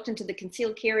ever looked into the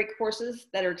concealed carry courses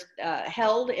that are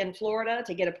held in Florida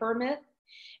to get a permit,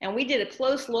 and we did a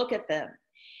close look at them,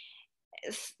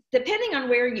 depending on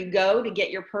where you go to get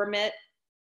your permit,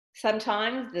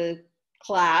 sometimes the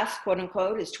class, quote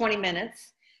unquote, is 20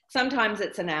 minutes. Sometimes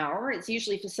it's an hour. It's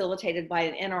usually facilitated by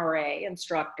an NRA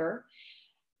instructor.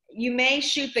 You may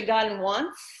shoot the gun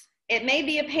once. It may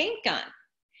be a paint gun.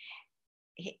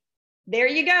 There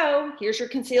you go. Here's your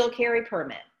concealed carry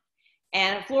permit.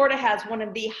 And Florida has one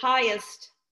of the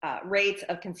highest rates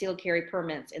of concealed carry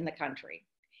permits in the country,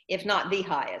 if not the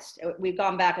highest. We've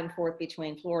gone back and forth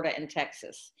between Florida and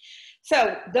Texas.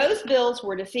 So those bills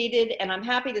were defeated, and I'm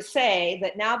happy to say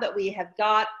that now that we have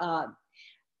got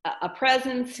a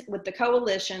presence with the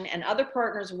coalition and other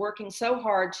partners working so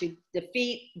hard to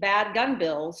defeat bad gun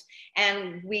bills,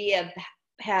 and we have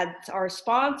had our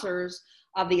sponsors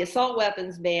of the assault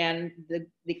weapons ban,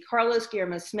 the Carlos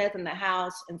Guillermo Smith in the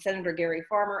House and Senator Gary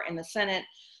Farmer in the Senate,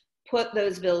 put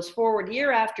those bills forward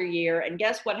year after year, and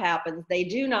guess what happens? They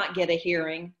do not get a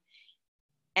hearing.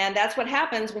 And that's what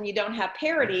happens when you don't have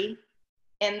parity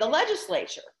in the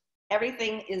legislature.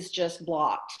 Everything is just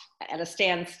blocked at a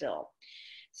standstill.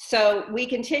 So we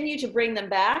continue to bring them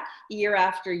back year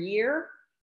after year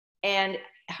and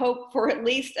hope for at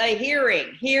least a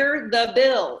hearing. Hear the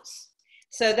bills.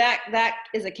 So that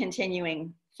is a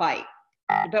continuing fight.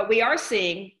 But we are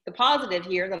seeing the positive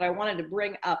here that I wanted to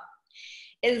bring up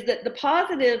is that the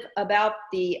positive about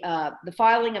the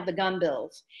filing of the gun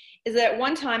bills is that at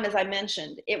one time, as I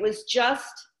mentioned, it was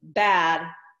just bad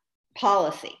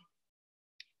policy.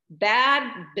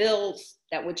 Bad bills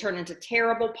that would turn into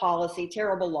terrible policy,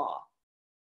 terrible law.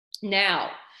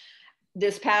 Now,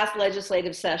 this past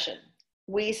legislative session,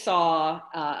 we saw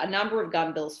a number of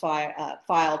gun bills filed,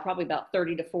 probably about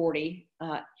 30 to 40.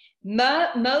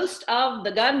 Most of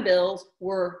the gun bills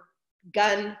were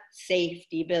gun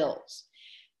safety bills.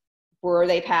 Were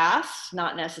they passed?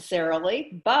 Not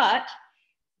necessarily, but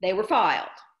they were filed.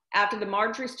 After the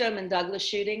Marjory Stoneman Douglas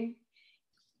shooting,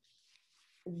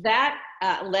 that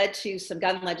led to some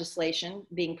gun legislation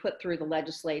being put through the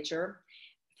legislature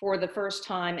for the first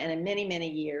time in many, many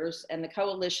years. And the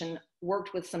coalition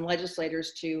worked with some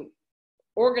legislators to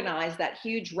organize that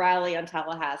huge rally on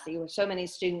Tallahassee, where so many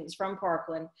students from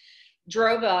Parkland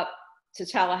drove up to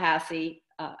Tallahassee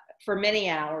for many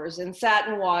hours and sat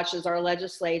and watched as our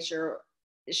legislature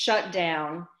shut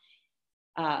down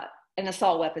an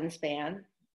assault weapons ban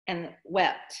and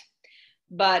wept.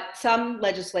 But some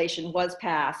legislation was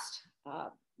passed,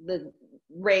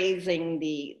 raising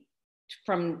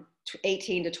from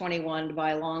 18 to 21 to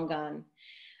buy a long gun,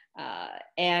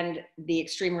 and the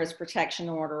extreme risk protection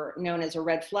order known as a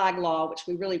red flag law, which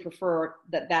we really prefer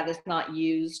that is not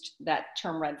used. That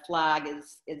term red flag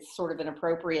is sort of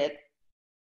inappropriate.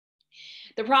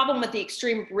 The problem with the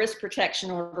extreme risk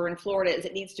protection order in Florida is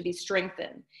it needs to be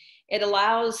strengthened. It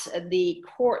allows the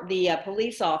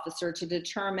police officer to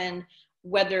determine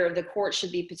whether the court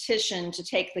should be petitioned to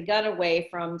take the gun away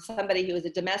from somebody who is a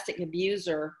domestic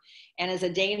abuser and is a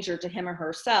danger to him or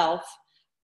herself,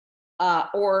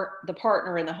 or the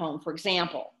partner in the home, for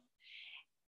example.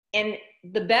 And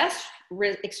the best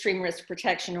extreme risk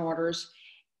protection orders,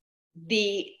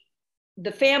 the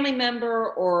family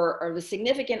member or the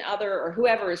significant other or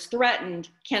whoever is threatened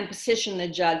can petition the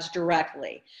judge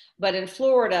directly. But in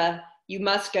Florida, you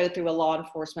must go through a law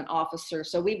enforcement officer.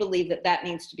 So we believe that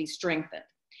needs to be strengthened.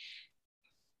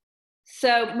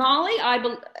 So Molly,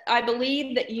 I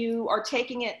believe that you are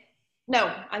taking it.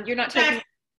 No, you're not taking it.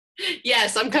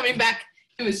 Yes, I'm coming back.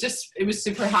 It was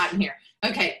super hot in here.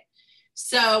 Okay.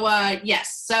 So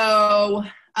yes. So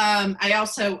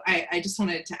I just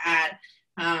wanted to add,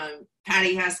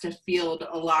 Patty has to field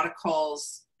a lot of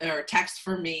calls or texts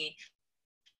for me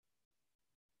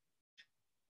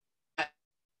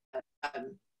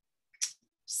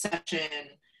session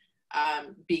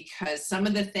because some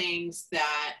of the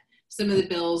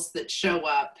bills that show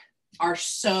up are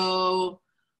so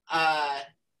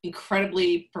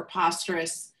incredibly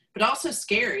preposterous, but also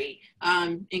scary,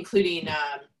 including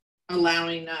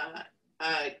allowing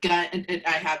I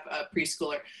have a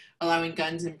preschooler, allowing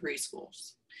guns in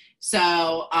preschools.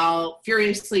 So I'll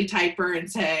furiously type her and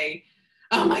say,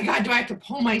 oh my God, do I have to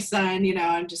pull my son? You know,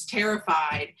 I'm just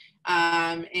terrified.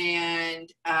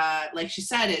 And like she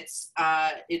said, it's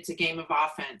a game of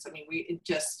offense. I mean,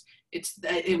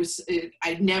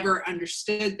 I never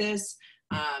understood this.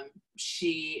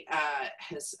 She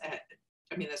has,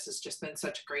 this has just been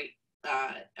such a great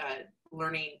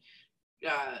learning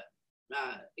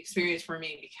experience for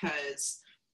me because,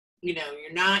 you know,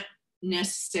 you're not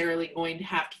necessarily going to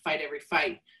have to fight every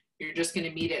fight. You're just going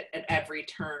to meet it at every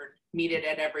turn, meet it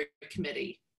at every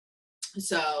committee.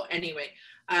 So anyway,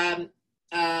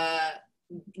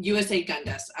 USA Gun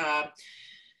Deaths.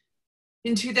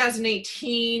 In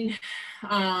 2018,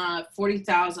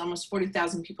 almost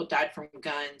 40,000 people died from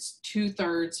guns.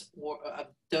 2/3 of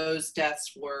those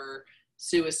deaths were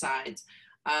suicides.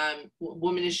 A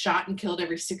woman is shot and killed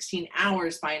every 16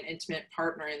 hours by an intimate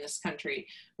partner in this country.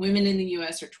 Women in the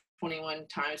US are 21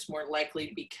 times more likely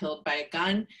to be killed by a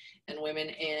gun than women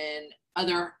in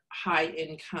other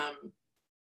high-income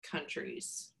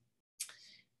countries.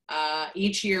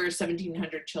 Each year,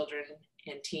 1,700 children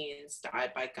and teens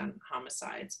died by gun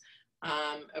homicides.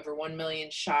 Over 1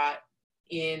 million shot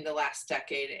in the last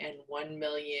decade and 1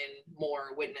 million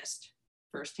more witnessed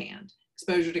firsthand.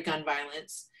 Exposure to gun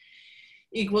violence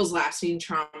equals lasting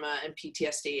trauma and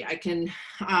PTSD. I can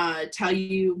tell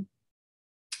you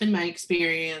in my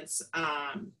experience,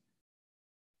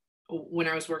 when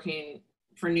I was working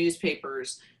for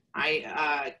newspapers,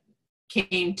 I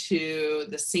came to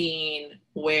the scene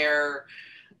where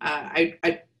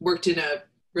I worked in a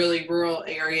really rural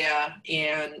area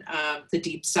in the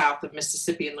deep south of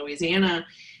Mississippi and Louisiana,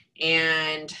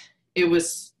 and it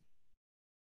was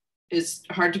as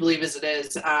hard to believe as it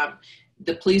is.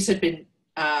 The police had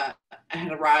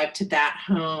arrived to that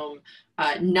home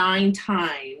 9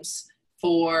 times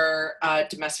for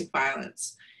domestic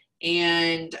violence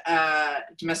and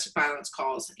domestic violence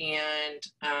calls, and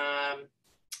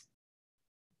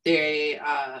the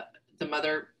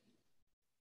mother,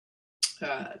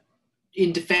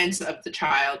 in defense of the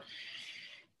child,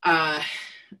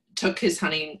 took his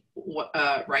hunting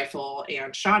rifle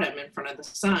and shot him in front of the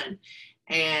son.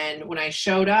 And when I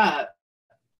showed up,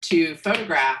 to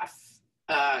photograph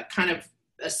kind of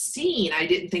a scene. I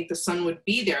didn't think the son would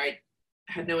be there. I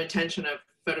had no intention of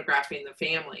photographing the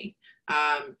family.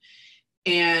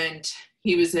 And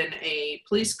he was in a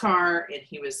police car and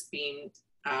he was being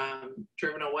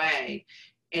driven away.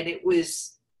 And it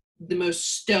was the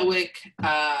most stoic,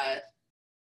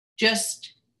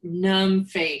 just numb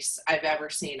face I've ever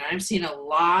seen. I've seen a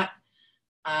lot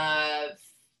of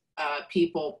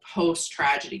people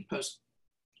post-tragedy,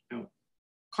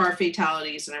 car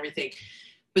fatalities and everything.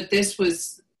 But this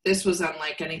was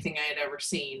unlike anything I had ever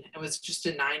seen. It was just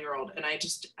a 9-year-old. And I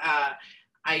just,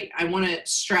 I want to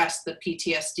stress the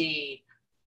PTSD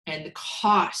and the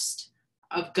cost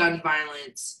of gun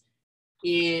violence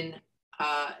in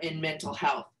mental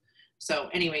health. So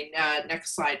anyway,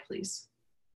 next slide, please.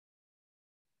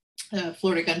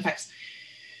 Florida gun facts.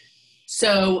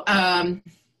 So a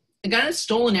gun is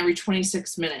stolen every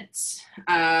 26 minutes.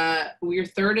 We are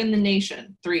 3rd in the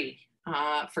nation, 3,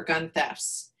 for gun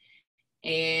thefts.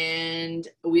 And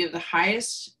we have the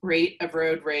highest rate of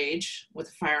road rage with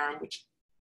a firearm, which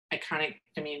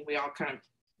we all kind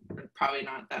of are probably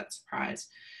not that surprised.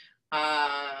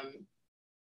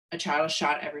 A child is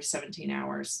shot every 17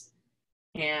 hours.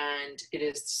 And it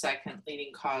is the 2nd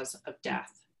leading cause of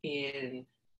death in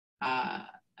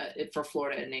for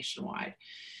Florida and nationwide.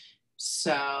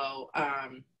 So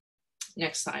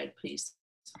next slide, please.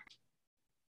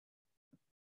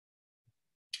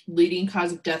 Leading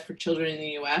cause of death for children in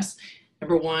the US.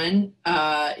 Number 1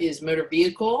 is motor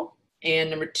vehicle, and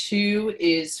number 2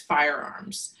 is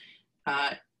firearms.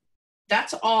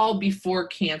 That's all before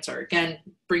cancer. Again,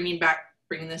 bringing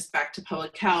this back to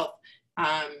public health.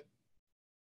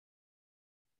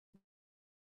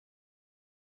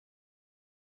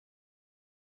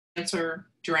 Cancer,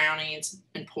 drownings,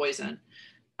 and poison.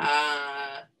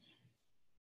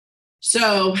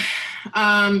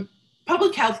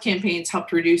 Public health campaigns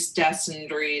helped reduce deaths and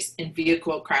injuries in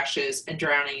vehicle crashes and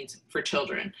drownings for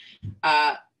children.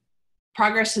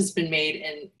 Progress has been made,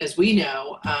 and as we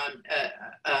know,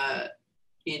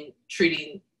 in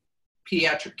treating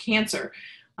pediatric cancer,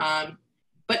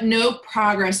 but no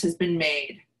progress has been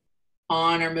made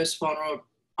on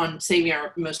saving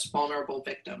our most vulnerable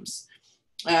victims.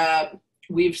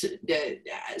 We've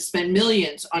spent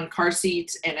millions on car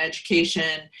seats and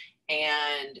education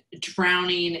and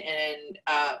drowning and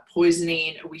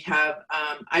poisoning. We have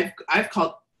I've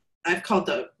called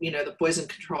the poison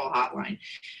control hotline,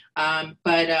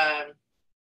 but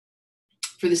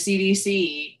for the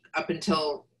CDC up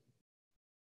until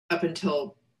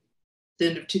the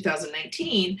end of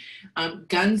 2019,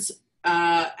 guns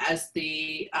as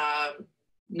the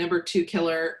number 2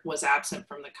 killer was absent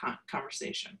from the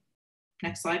conversation.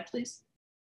 Next slide, please.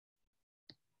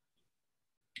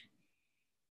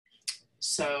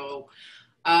 So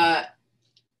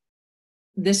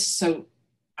this is so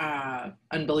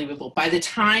unbelievable. By the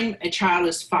time a child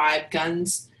is 5,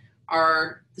 guns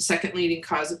are the 2nd leading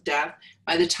cause of death.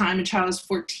 By the time a child is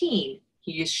 14,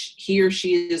 he or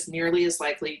she is nearly as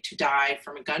likely to die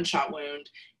from a gunshot wound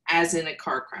as in a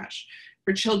car crash.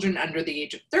 For children under the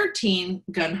age of 13,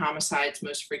 gun homicides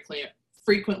most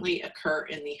frequently occur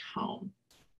in the home.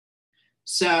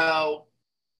 So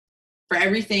for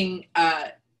everything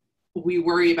we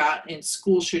worry about in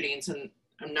school shootings, and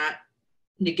I'm not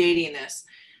negating this,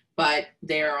 but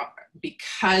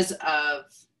because of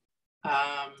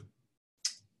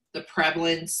the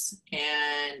prevalence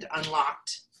and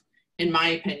unlocked, in my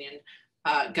opinion,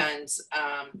 gun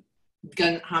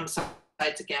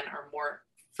homicides again are more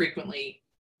frequently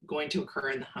going to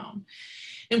occur in the home.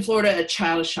 In Florida, a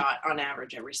child is shot on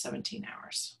average every 17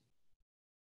 hours.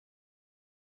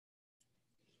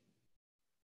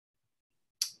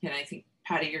 And I think,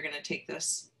 Patty, you're going to take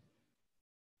this.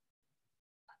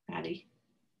 Patty?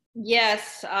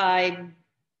 Yes, I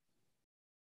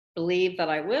believe that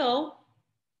I will.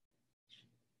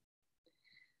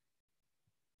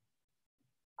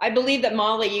 I believe that,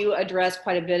 Molly, you addressed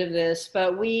quite a bit of this,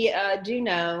 but we do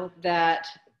know that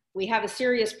we have a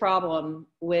serious problem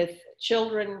with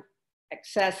children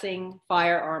accessing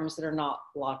firearms that are not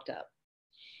locked up.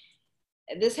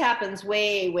 This happens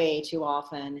way, way too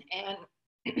often. And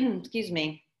excuse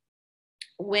me,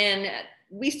 when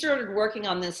we started working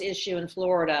on this issue in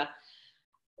Florida,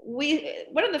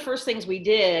 one of the first things we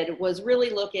did was really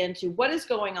look into what is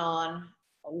going on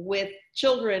with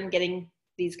children getting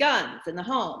these guns in the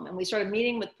home. And we started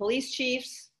meeting with police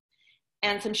chiefs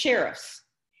and some sheriffs.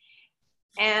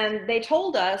 And they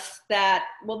told us that,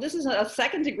 well, this is a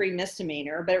 2nd-degree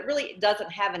misdemeanor, but it really doesn't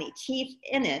have any teeth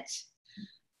in it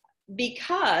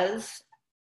because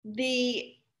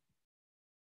the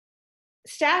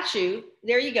statute,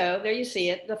 there you go, there you see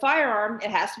it. The firearm,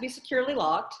 it has to be securely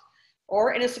locked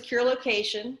or in a secure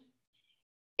location,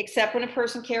 except when a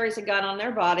person carries a gun on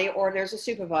their body or there's a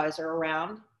supervisor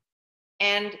around,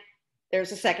 and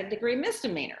there's a second-degree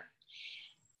misdemeanor.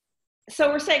 So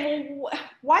we're saying, well,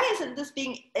 why isn't this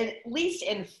being at least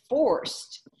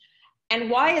enforced? And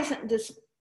why isn't this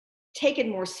taken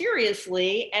more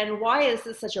seriously? And why is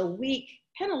this such a weak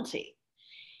penalty?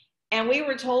 And we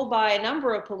were told by a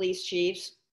number of police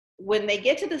chiefs when they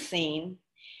get to the scene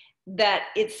that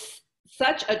it's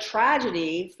such a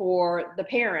tragedy for the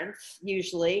parents,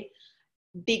 usually,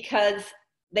 because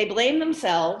they blame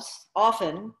themselves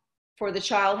often for the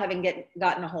child having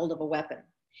gotten a hold of a weapon,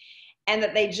 and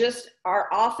that they just are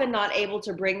often not able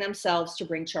to bring themselves to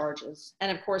bring charges.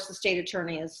 And of course, the state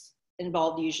attorney is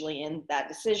involved usually in that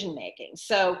decision making.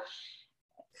 So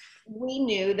we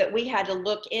knew that we had to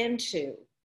look into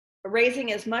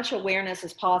raising as much awareness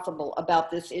as possible about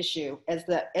this issue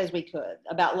as we could,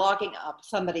 about locking up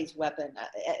somebody's weapon.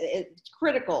 It's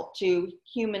critical to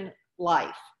human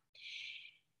life.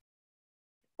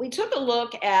 We took a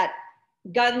look at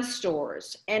gun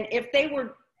stores, and if they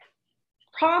were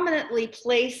prominently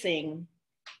placing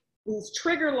these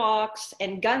trigger locks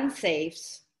and gun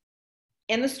safes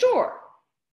in the store.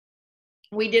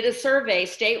 We did a survey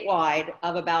statewide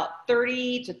of about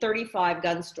 30 to 35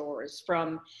 gun stores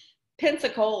from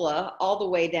Pensacola all the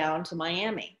way down to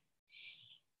Miami.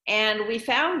 And we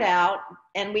found out,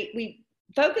 and we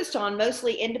focused on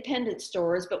mostly independent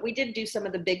stores, but we did do some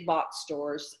of the big box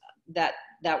stores that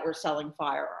were selling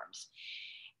firearms.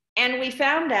 And we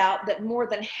found out that more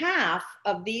than half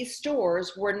of these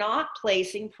stores were not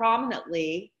placing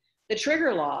prominently the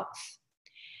trigger locks.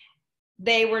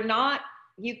 They were not,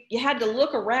 you had to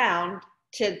look around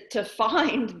to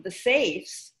find the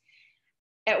safes.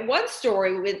 At one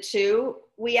store we went to,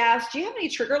 we asked, do you have any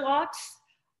trigger locks?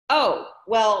 Oh,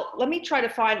 well, let me try to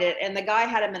find it. And the guy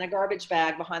had them in a garbage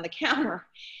bag behind the counter.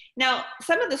 Now,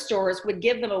 some of the stores would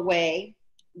give them away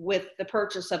with the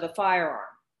purchase of a firearm.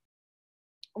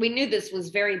 We knew this was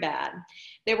very bad.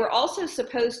 They were also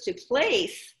supposed to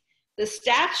place the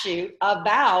statute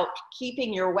about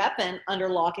keeping your weapon under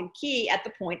lock and key at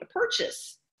the point of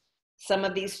purchase. Some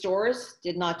of these stores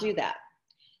did not do that.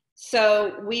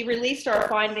 So we released our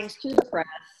findings to the press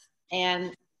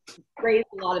and raised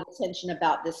a lot of attention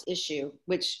about this issue,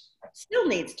 which still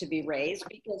needs to be raised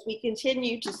because we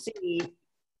continue to see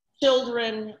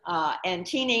children and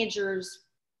teenagers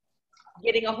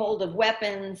getting a hold of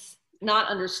weapons, not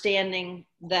understanding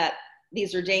that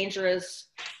these are dangerous,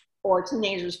 or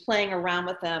teenagers playing around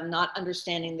with them, not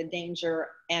understanding the danger,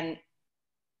 and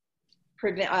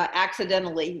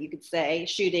accidentally, you could say,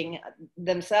 shooting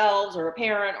themselves or a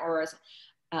parent or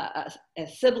a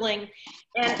sibling.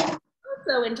 And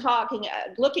also in talking,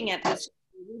 looking at this,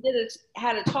 we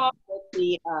had a talk with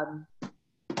the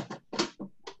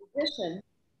physician,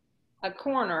 a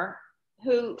coroner,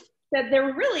 who said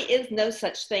there really is no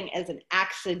such thing as an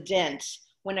accident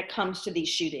when it comes to these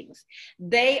shootings.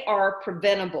 They are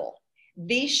preventable.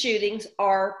 These shootings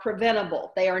are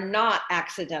preventable. They are not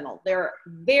accidental. There are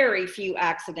very few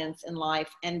accidents in life,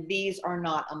 and these are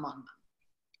not among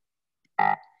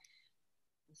them.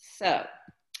 So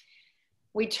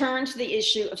we turn to the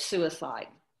issue of suicide.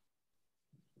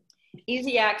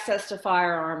 Easy access to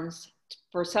firearms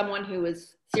for someone who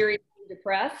is seriously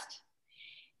depressed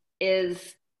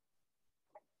is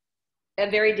a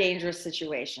very dangerous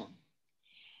situation.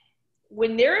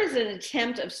 When there is an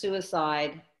attempt of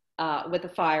suicide with a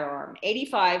firearm,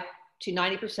 85 to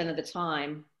 90% of the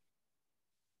time,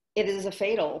 it is a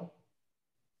fatal,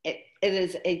 it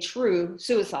is a true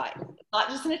suicide. It's not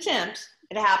just an attempt,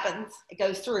 it happens, it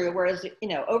goes through, whereas,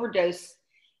 overdose,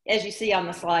 as you see on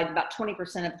the slide, about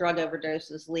 20% of drug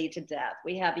overdoses lead to death.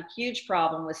 We have a huge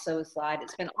problem with suicide.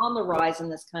 It's been on the rise in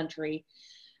this country.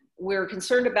 We're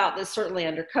concerned about this certainly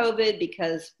under COVID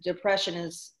because depression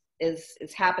is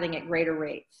happening at greater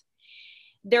rates.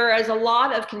 There is a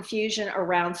lot of confusion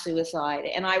around suicide.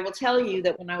 And I will tell you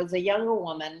that when I was a younger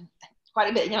woman, quite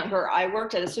a bit younger, I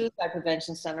worked at a suicide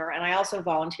prevention center, and I also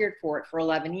volunteered for it for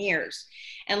 11 years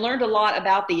and learned a lot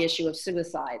about the issue of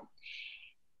suicide.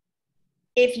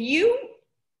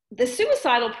 The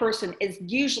suicidal person is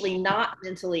usually not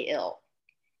mentally ill.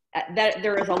 That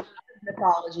there is a lot of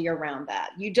mythology around that.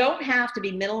 You don't have to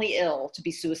be mentally ill to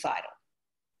be suicidal.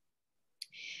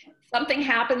 Something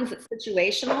happens that's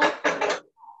situational.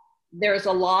 There's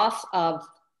a loss of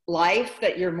life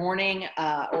that you're mourning,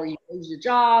 or you lose your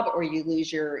job, or you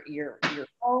lose your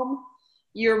home.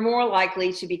 You're more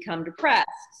likely to become depressed.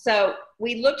 So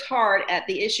we looked hard at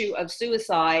the issue of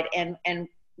suicide and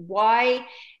why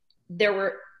there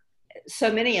were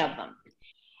so many of them,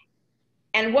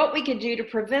 and what we could do to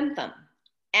prevent them.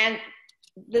 And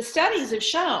the studies have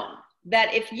shown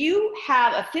that if you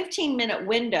have a 15-minute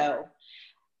window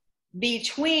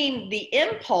between the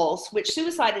impulse, which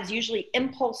suicide is usually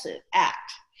impulsive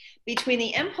act, between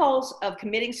the impulse of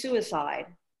committing suicide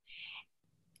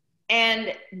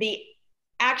and the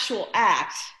actual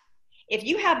act, if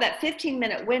you have that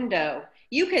 15-minute window,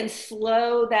 you can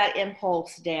slow that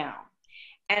impulse down.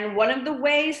 And one of the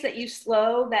ways that you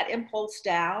slow that impulse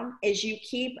down is you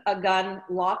keep a gun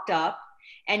locked up,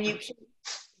 and you keep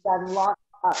the gun locked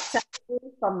up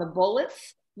separately from the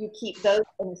bullets. You keep those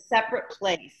in a separate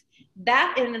place.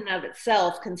 That in and of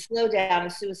itself can slow down a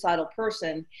suicidal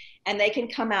person, and they can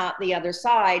come out the other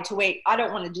side to, wait, I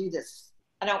don't want to do this.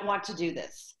 I don't want to do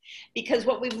this. Because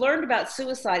what we've learned about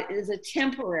suicide is a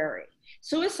temporary.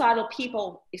 Suicidal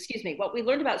people, what we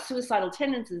learned about suicidal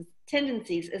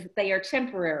tendencies is that they are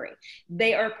temporary.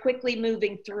 They are quickly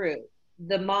moving through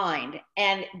the mind,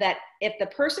 and that if the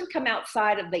person can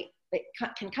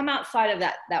come outside of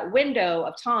that window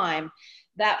of time,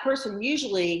 that person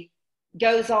usually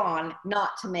goes on not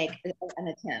to make an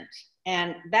attempt.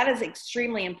 And that is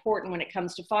extremely important when it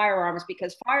comes to firearms,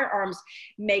 because firearms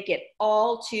make it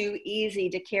all too easy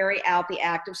to carry out the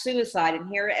act of suicide. And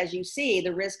here, as you see,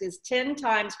 the risk is 10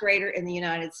 times greater in the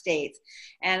United States.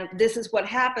 And this is what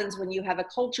happens when you have a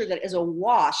culture that is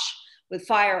awash with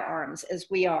firearms, as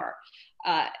we are.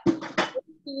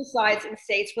 Suicides in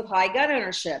states with high gun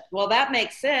ownership. Well, that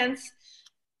makes sense,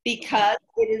 because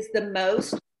it is the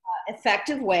most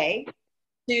effective way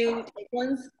to take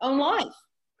one's own life.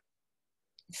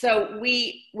 So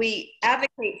we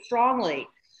advocate strongly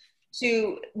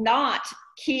to not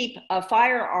keep a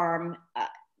firearm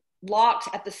locked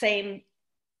in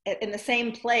the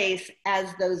same place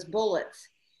as those bullets,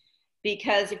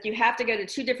 because if you have to go to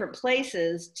two different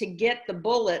places to get the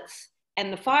bullets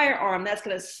and the firearm, that's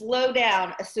going to slow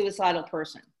down a suicidal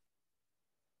person.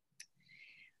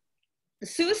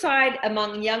 Suicide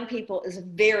among young people is a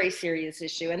very serious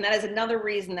issue, and that is another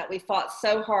reason that we fought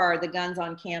so hard the Guns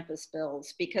on Campus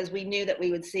bills, because we knew that we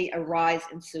would see a rise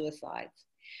in suicides.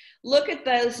 Look at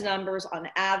those numbers on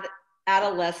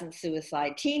adolescent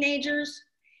suicide. Teenagers,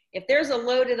 if there's a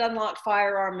loaded unlocked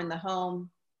firearm in the home,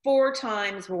 4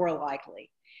 times more likely.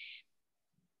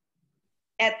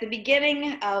 At the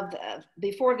beginning of,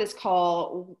 before this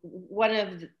call, one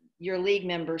of your league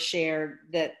members shared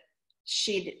that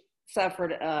she'd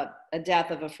suffered a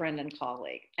death of a friend and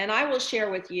colleague. And I will share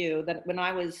with you that when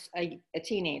I was a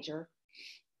teenager,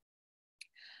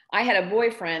 I had a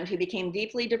boyfriend who became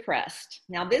deeply depressed.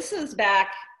 Now this is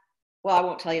back, well, I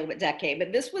won't tell you what decade,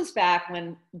 but this was back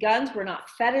when guns were not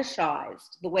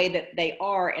fetishized the way that they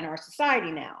are in our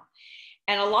society now.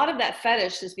 And a lot of that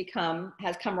fetish has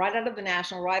come right out of the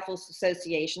National Rifle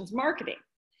Association's marketing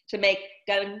to make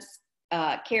guns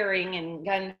carrying and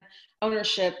gun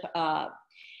ownership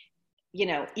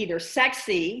either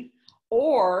sexy,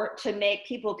 or to make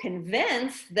people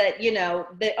convinced that,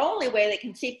 the only way they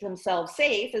can keep themselves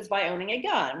safe is by owning a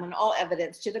gun, when all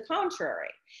evidence to the contrary.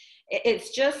 It's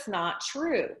just not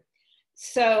true.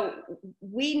 So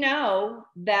we know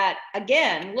that,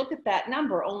 again, look at that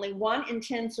number, only 1 in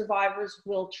 10 survivors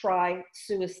will try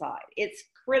suicide. It's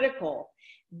critical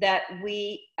that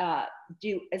we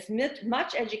do as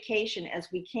much education as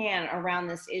we can around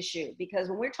this issue, because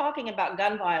when we're talking about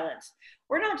gun violence,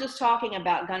 we're not just talking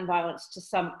about gun violence to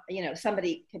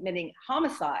somebody committing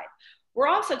homicide. We're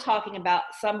also talking about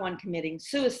someone committing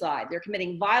suicide. They're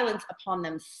committing violence upon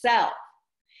themselves.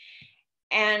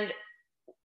 And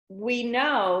we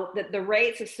know that the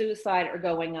rates of suicide are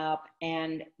going up,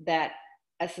 and that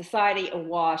a society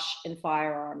awash in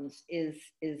firearms is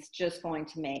just going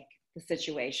to make the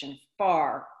situation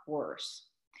far worse.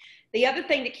 The other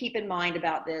thing to keep in mind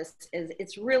about this is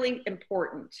it's really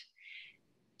important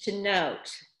to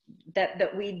note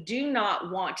that we do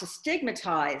not want to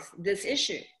stigmatize this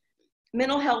issue.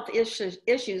 Mental health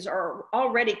issues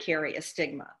already carry a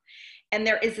stigma. And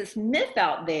there is this myth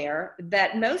out there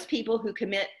that most people who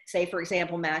commit, say, for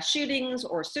example, mass shootings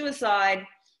or suicide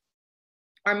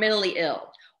are mentally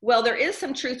ill. Well, there is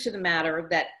some truth to the matter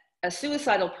that a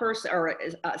suicidal person, or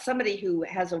somebody who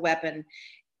has a weapon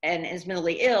and is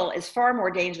mentally ill, is far more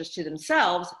dangerous to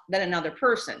themselves than another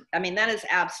person. I mean, that is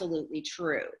absolutely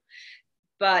true.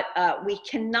 But we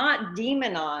cannot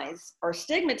demonize or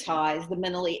stigmatize the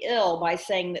mentally ill by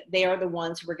saying that they are the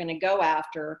ones who are going to go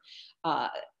after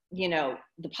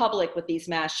the public with these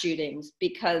mass shootings,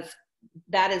 because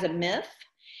that is a myth.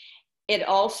 It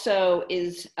also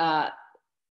is,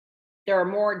 there are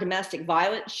more domestic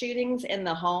violence shootings in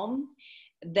the home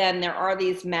than there are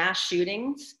these mass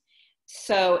shootings.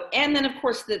 So, and then of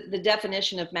course the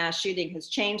definition of mass shooting has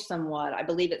changed somewhat. I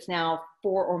believe it's now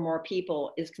 4 or more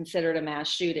people is considered a mass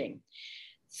shooting.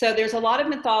 So there's a lot of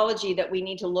mythology that we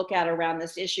need to look at around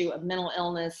this issue of mental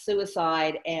illness,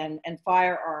 suicide, and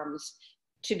firearms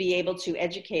to be able to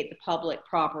educate the public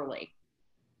properly.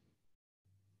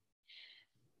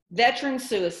 Veteran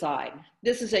suicide.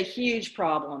 This is a huge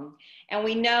problem. And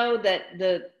we know that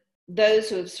those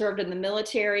who have served in the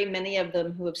military, many of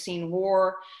them who have seen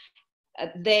war,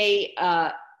 they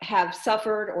have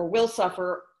suffered or will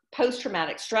suffer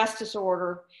post-traumatic stress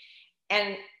disorder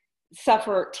and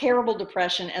suffer terrible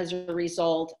depression as a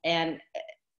result, and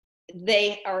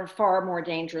they are far more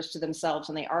dangerous to themselves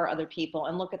than they are other people.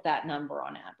 And look at that number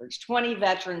on average. 20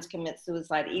 veterans commit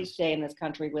suicide each day in this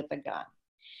country with a gun.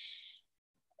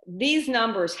 These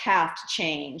numbers have to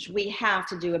change. We have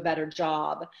to do a better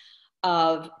job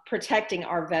of protecting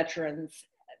our veterans.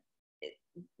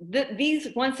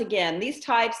 Once again, these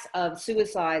types of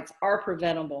suicides are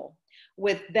preventable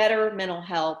with better mental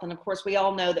health. And of course, we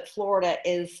all know that Florida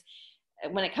is,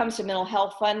 when it comes to mental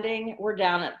health funding, we're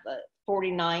down at the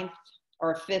 49th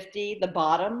or 50, the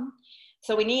bottom.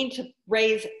 So we need to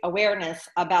raise awareness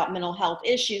about mental health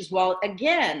issues while,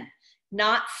 again,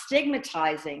 not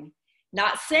stigmatizing,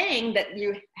 not saying that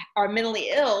you are mentally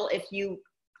ill if you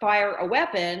fire a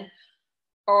weapon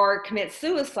or commit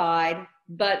suicide,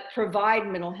 but provide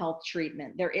mental health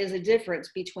treatment. There is a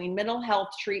difference between mental health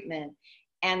treatment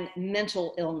and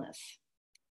mental illness.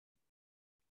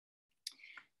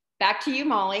 Back to you,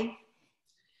 Molly.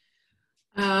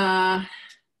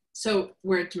 So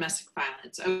we're at domestic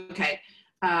violence. Okay.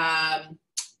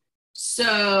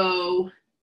 So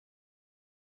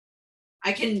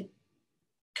I can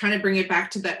kind of bring it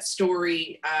back to that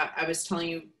story I was telling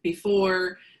you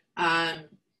before. As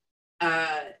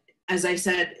I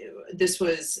said, this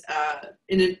was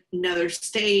in another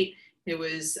state. It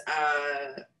was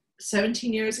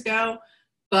 17 years ago,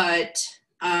 but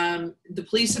the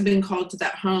police have been called to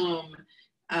that home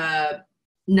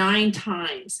 9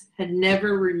 times, had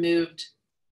never removed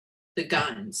the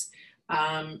guns.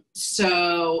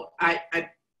 So I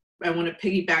want to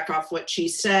piggyback off what she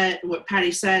said, what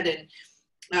Patty said, and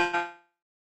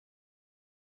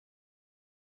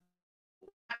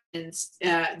the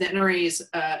NRA's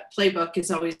playbook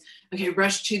is always, okay,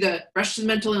 rush to the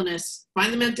mental illness,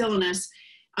 find the mental illness.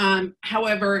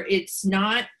 However, it's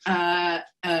not how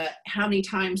many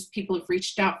times people have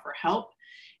reached out for help.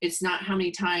 It's not how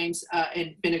many times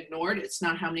and been ignored. It's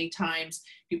not how many times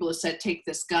people have said, take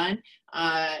this gun.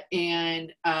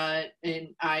 And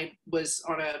I was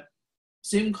on a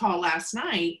Zoom call last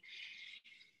night,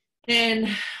 and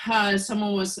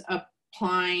someone was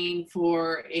applying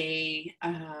for a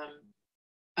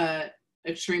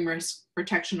extreme risk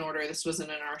protection order. This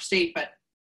wasn't in our state, but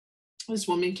this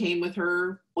woman came with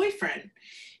her boyfriend.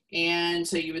 And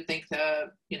so you would think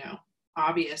the,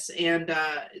 obvious, and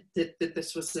that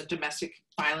this was a domestic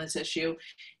violence issue.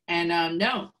 And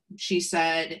no, she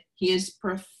said, he is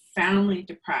profoundly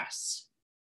depressed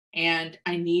and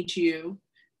I need you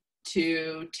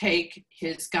to take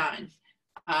his gun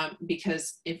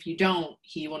because if you don't,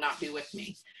 he will not be with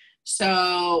me.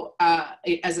 So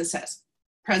as it says,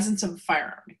 presence of a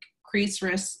firearm increased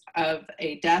risk of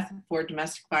a death for a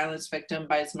domestic violence victim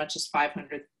by as much as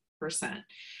 500%.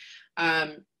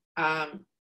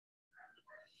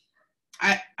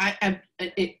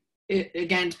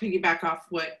 Again, to piggyback off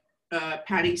what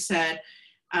Patty said,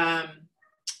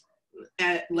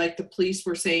 like the police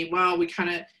were saying, well,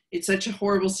 it's such a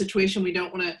horrible situation. We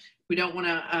don't want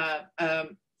to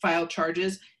file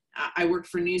charges. I worked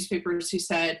for newspapers who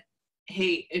said,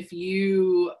 hey, if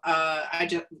you,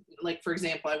 for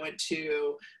example, I went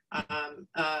to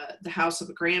the house of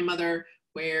a grandmother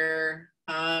where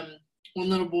one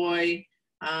little boy,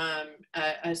 a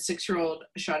 6-year-old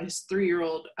shot his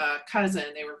 3-year-old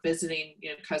cousin. They were visiting,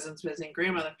 cousins visiting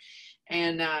grandmother,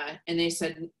 and they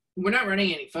said, we're not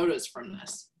running any photos from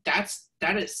this. That's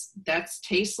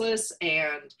tasteless,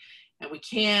 and we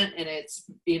can't, and it's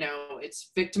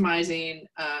it's victimizing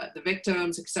the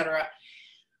victims, etc.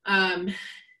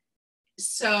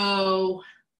 So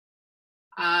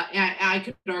I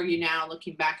could argue now,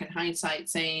 looking back in hindsight,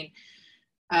 saying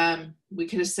we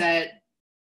could have said,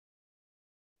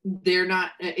 they're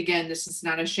not, again, this is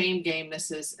not a shame game,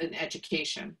 this is an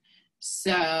education.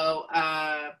 So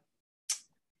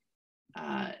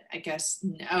I guess,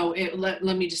 let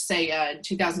me just say, in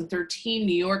 2013,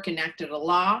 New York enacted a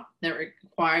law that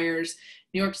requires,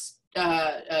 New York's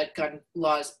gun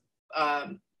laws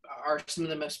are some of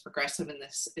the most progressive in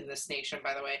this nation,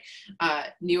 by the way.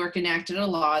 New York enacted a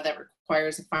law that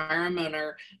requires a firearm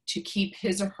owner to keep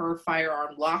his or her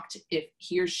firearm locked if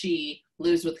he or she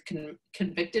lives with a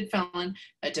convicted felon,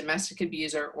 a domestic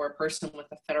abuser, or a person with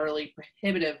a federally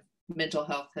prohibitive mental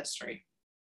health history.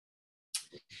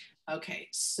 Okay,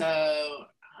 so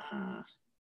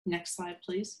next slide,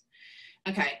 please.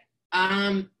 Okay,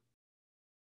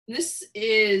 this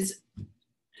is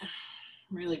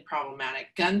really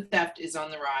problematic. Gun theft is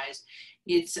on the rise.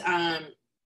 It's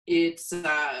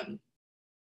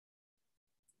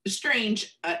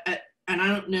strange, and I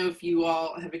don't know if you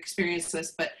all have experienced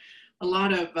this, but a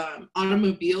lot of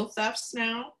automobile thefts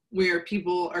now, where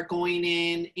people are going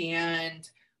in and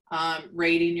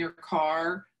raiding your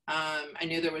car. I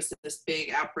know there was this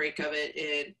big outbreak of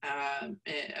it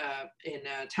in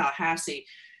Tallahassee,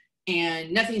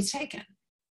 and nothing's taken.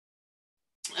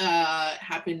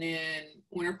 Happened in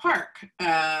Winter Park,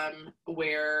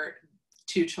 where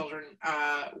two children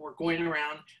were going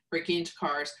around breaking into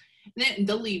cars. And then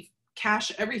they'll leave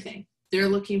cash, everything. They're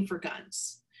looking for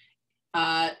guns.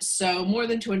 So more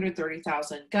than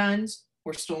 230,000 guns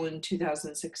were stolen in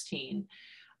 2016.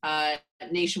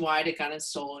 Nationwide, a gun is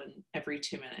stolen every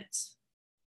 2 minutes.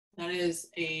 That is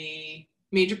a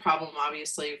major problem,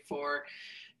 obviously, for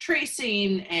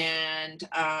tracing, and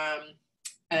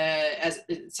as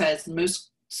it says,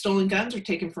 most stolen guns are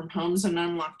taken from homes and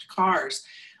unlocked cars.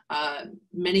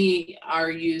 Many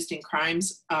are used in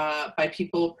crimes by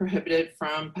people prohibited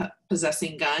from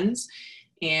possessing guns.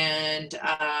 And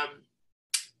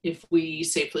if we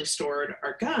safely stored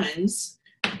our guns,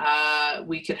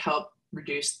 we could help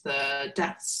reduce the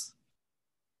deaths.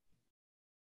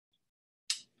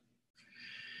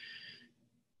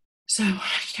 So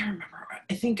I can't remember.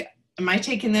 I think, am I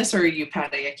taking this or are you,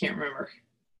 Patty? I can't remember.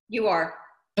 You are.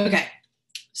 Okay.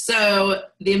 So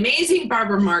the amazing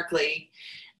Barbara Markley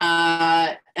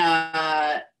at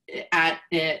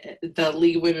the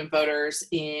League of Women Voters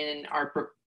in our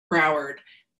Broward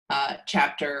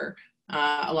chapter,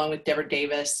 along with Deborah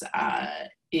Davis,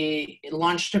 it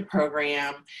launched a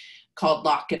program called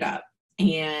Lock It Up.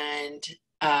 And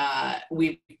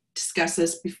we've discussed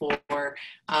this before.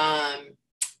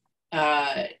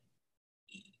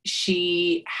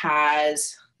 She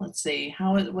has, let's see,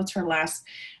 what's her last,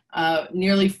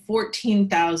 nearly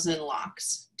 14,000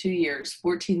 locks, 2 years,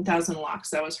 14,000 locks.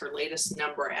 That was her latest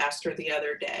number. I asked her the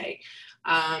other day.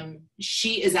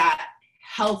 She is at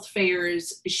health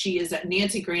fairs. She is at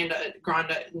Nancy Granda,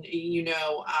 you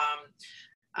know,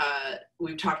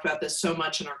 we've talked about this so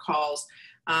much in our calls.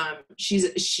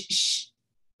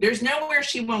 There's nowhere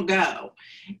she won't go.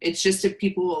 It's just if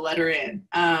people will let her in.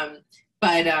 And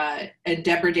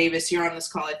Deborah Davis, you're on this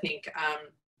call, I think.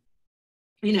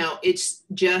 You know, it's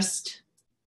just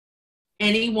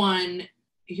anyone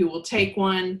who will take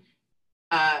one,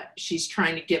 she's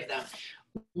trying to give them.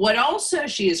 What also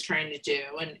she is trying to do,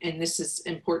 and this is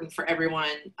important for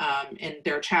everyone in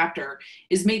their chapter,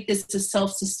 is make this a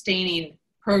self-sustaining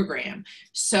program.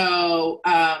 So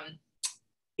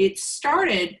it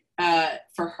started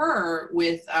for her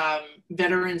with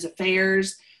Veterans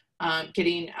Affairs,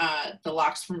 getting the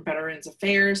locks from Veterans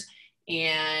Affairs,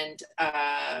 and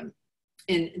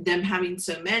them having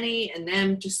so many, and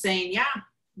them just saying, yeah,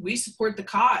 we support the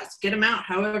cause, get them out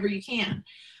however you can.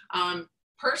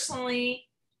 Personally,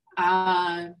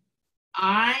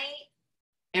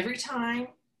 every time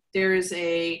there is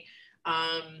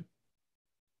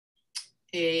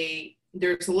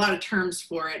there's a lot of terms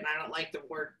for it, and I don't like the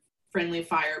word friendly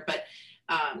fire, but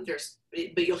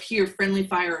you'll hear friendly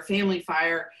fire or family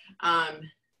fire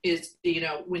is, you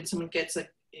know, when someone gets a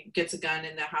gun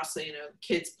in the house, so, you know,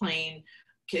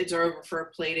 kids are over for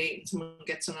a play date and someone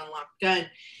gets an unlocked gun.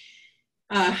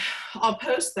 I'll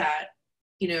post that,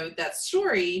 you know, that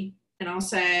story, and I'll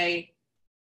say,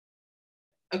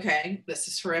 okay, this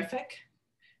is horrific.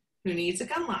 Who needs a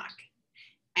gun lock?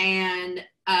 And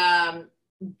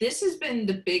this has been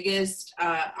the biggest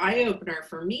eye-opener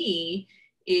for me,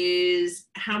 is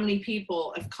how many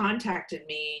people have contacted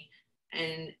me.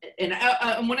 And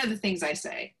one of the things I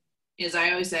say is, I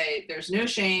always say, there's no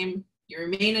shame. You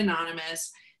remain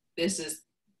anonymous. This is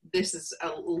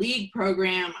a league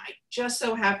program. I just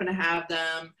so happen to have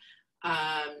them,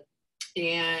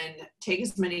 and take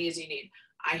as many as you need.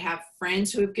 I have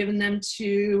friends who have given them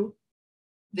to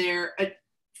their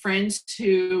friends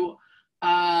who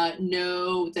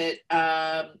know that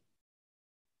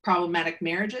problematic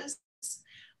marriages.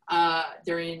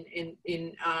 They're in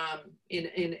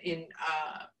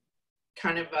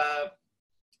kind of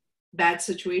bad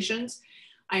situations.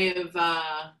 I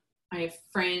have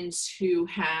friends who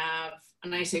have,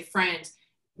 and I say friends,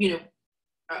 you know,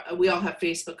 we all have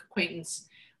Facebook acquaintance,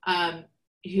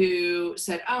 who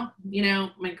said, oh, you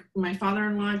know, my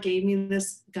father-in-law gave me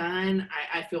this gun.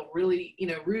 I feel really, you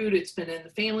know, rude. It's been in the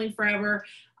family forever.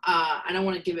 I don't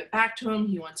want to give it back to him.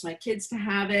 He wants my kids to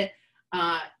have it.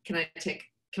 Can I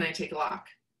take a lock?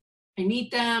 I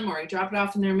meet them or I drop it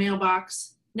off in their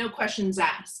mailbox. No questions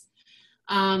asked.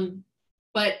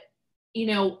 But, you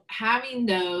know, having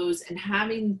those and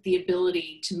having the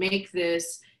ability to make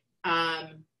this,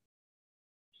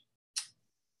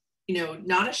 you know,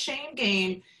 not a shame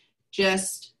game,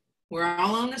 just we're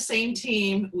all on the same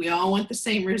team. We all want the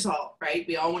same result, right?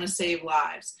 We all want to save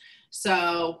lives.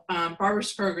 So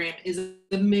Barbara's program is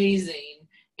amazing.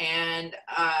 And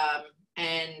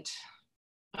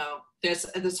well, there's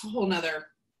a whole nother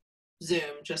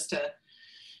Zoom just to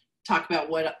talk about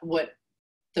what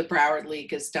the Broward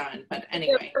League has done. But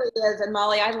anyway. It really is. And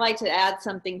Molly, I'd like to add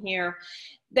something here,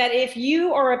 that if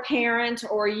you are a parent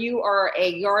or you are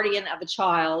a guardian of a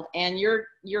child and your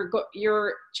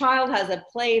child has a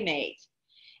playmate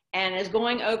and is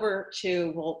going over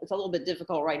to, well, it's a little bit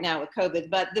difficult right now with COVID,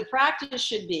 but the practice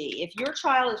should be, if your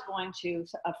child is going to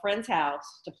a friend's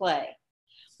house to play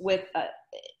with,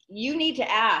 you need to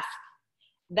ask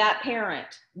that parent,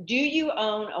 do you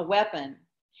own a weapon?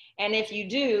 And if you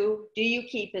do you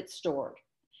keep it stored?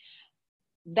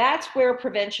 That's where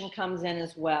prevention comes in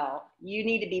as well. You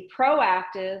need to be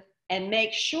proactive and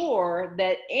make sure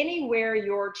that anywhere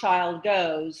your child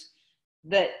goes,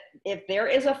 that if there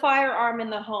is a firearm in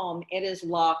the home, it is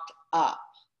locked up.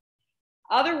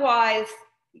 Otherwise,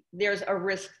 there's a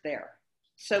risk there.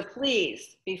 So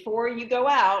please, before you go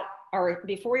out or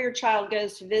before your child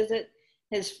goes to visit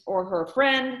his or her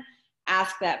friend,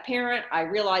 ask that parent. I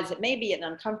realize it may be an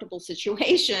uncomfortable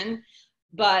situation,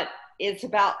 but it's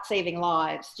about saving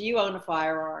lives. Do you own a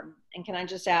firearm? And can I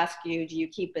just ask you, do you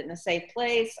keep it in a safe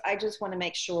place? I just want to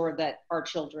make sure that our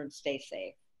children stay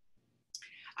safe.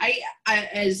 I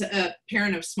as a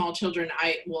parent of small children,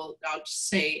 I'll just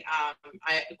say,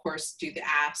 I of course do the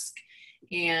ask,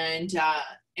 and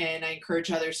I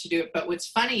encourage others to do it. But what's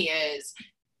funny is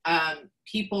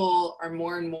people are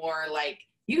more and more like,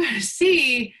 you got to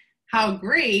see how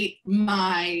great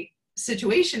my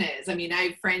situation is. I mean, I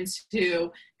have friends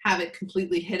who have it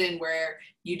completely hidden where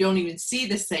you don't even see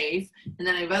the safe. And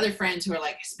then I have other friends who are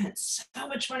like, I spent so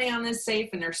much money on this safe,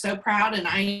 and they're so proud. And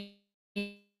I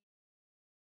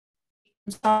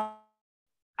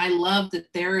love that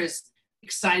they're as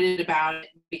excited about it,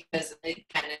 because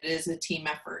again, it is a team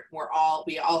effort.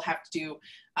 We all have to do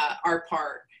our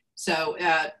part. So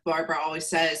Barbara always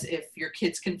says, if your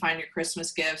kids can find your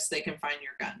Christmas gifts, they can find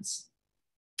your guns.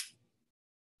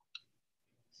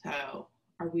 So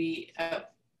are we,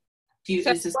 is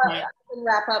this I can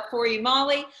wrap up for you,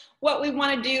 Molly. What we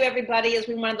want to do, everybody, is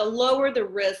we want to lower the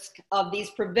risk of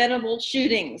these preventable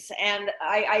shootings. And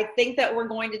I think that we're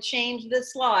going to change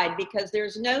this slide, because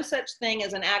there's no such thing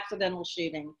as an accidental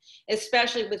shooting,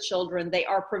 especially with children. They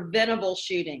are preventable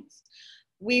shootings.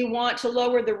 We want to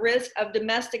lower the risk of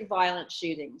domestic violence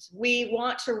shootings. We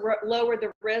want to lower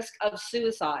the risk of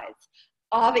suicides,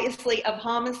 obviously of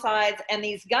homicides, and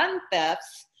these gun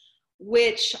thefts,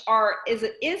 which is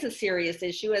a serious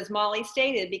issue, as Molly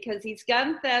stated, because these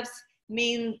gun thefts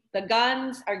mean the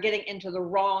guns are getting into the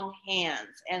wrong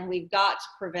hands, and we've got to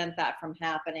prevent that from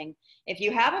happening. If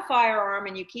you have a firearm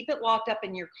and you keep it locked up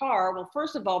in your car, well,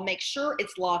 first of all, make sure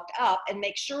it's locked up and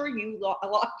make sure you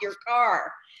lock your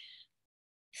car.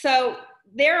 So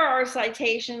there are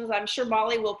citations. I'm sure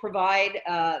Molly will provide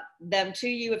them to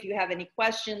you if you have any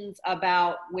questions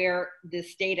about where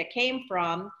this data came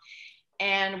from.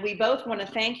 And we both want to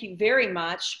thank you very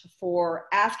much for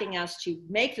asking us to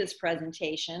make this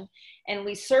presentation. And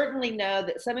we certainly know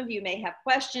that some of you may have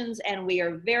questions, and we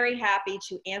are very happy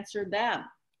to answer them.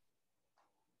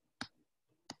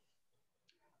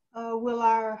 Will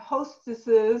our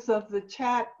hostesses of the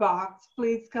chat box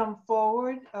please come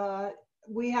forward?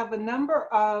 We have a number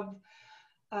of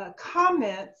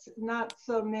comments, not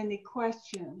so many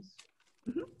questions.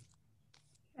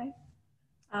 Mm-hmm.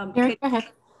 Okay. Go ahead.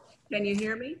 Can you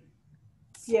hear me?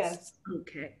 Yes.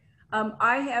 Okay.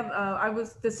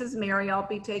 This is Mary. I'll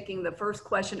be taking the first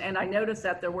question, and I noticed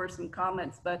that there were some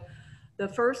comments, but the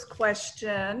first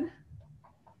question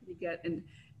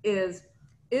is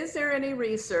there any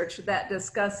research that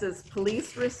discusses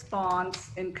police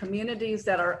response in communities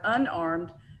that are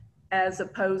unarmed as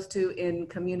opposed to in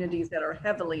communities that are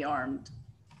heavily armed?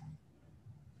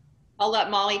 I'll let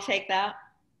Molly take that.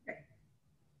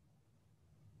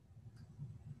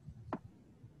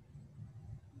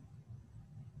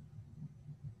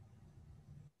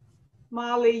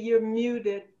 Molly, you're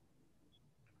muted.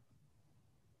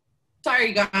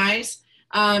 Sorry, guys.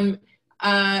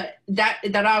 That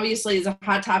obviously is a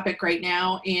hot topic right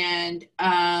now, and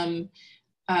I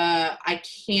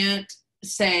can't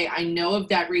say I know of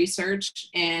that research,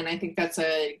 and I think that's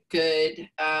a good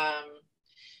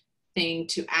thing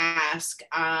to ask.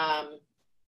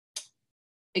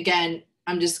 Again,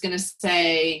 I'm just going to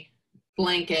say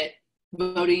blanket,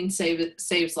 voting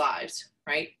saves lives,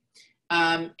 right?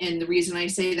 And the reason I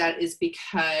say that is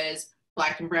because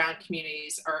Black and brown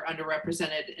communities are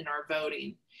underrepresented in our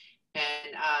voting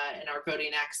and in our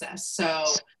voting access. So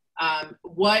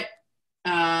what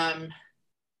the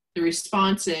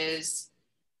response is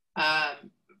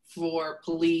for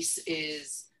police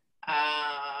is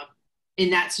in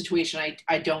that situation,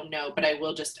 I don't know, but of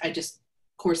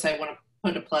course I want to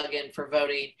put a plug in for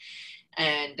voting,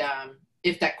 and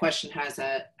if that question has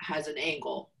an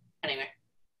angle. Anyway.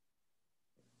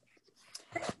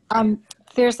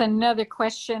 There's another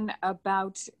question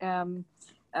about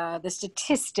the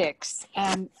statistics,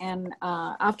 and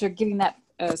after giving that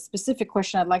specific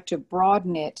question, I'd like to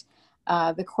broaden it.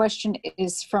 The question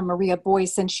is from Maria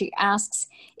Boyce, and she asks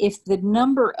if the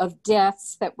number of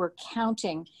deaths that we're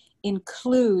counting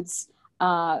includes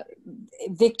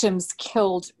victims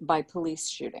killed by police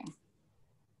shooting.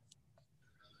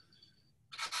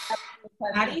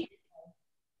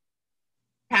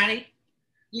 Patty?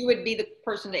 You would be the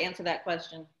person to answer that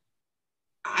question.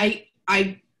 I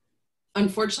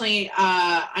unfortunately,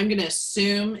 I'm going to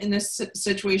assume in this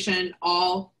situation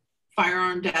all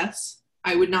firearm deaths.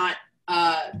 I would not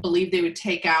believe they would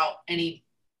take out any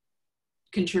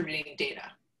contributing data.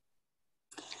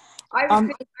 I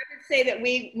would say that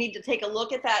we need to take a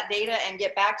look at that data and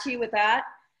get back to you with that.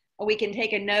 We can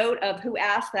take a note of who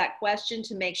asked that question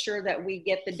to make sure that we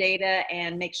get the data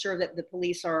and make sure that the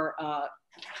police are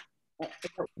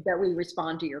that we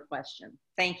respond to your question.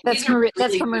 Thank you. That's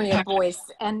from Maria Boyce,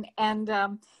 and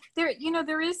there,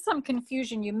 there is some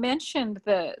confusion. You mentioned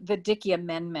the Dickey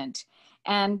Amendment,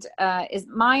 and is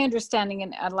my understanding,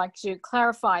 and I'd like to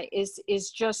clarify,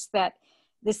 is just that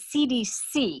the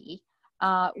CDC,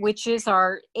 which is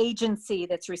our agency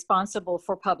that's responsible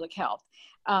for public health,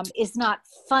 is not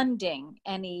funding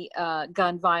any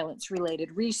gun violence related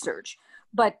research,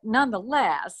 but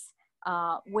nonetheless,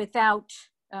 without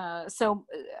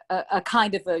a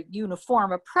kind of a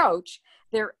uniform approach,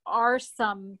 there are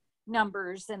some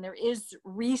numbers and there is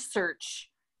research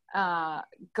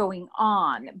going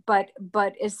on, but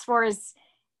as far as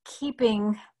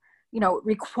keeping,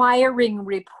 requiring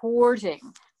reporting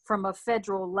from a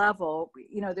federal level,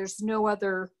 there's no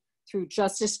other through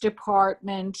Justice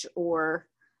Department or,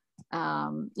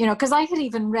 because I had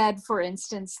even read, for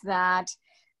instance, that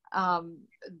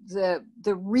the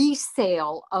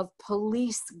resale of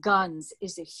police guns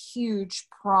is a huge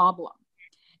problem,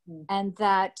 and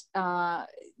that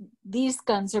these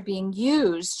guns are being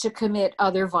used to commit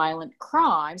other violent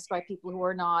crimes by people who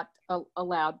are not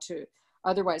allowed to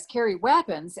otherwise carry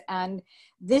weapons, and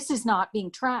this is not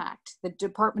being tracked. The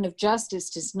Department of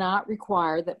Justice does not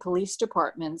require that police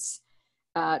departments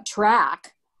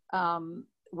track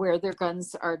where their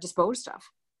guns are disposed of.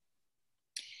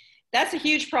 That's a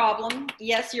huge problem.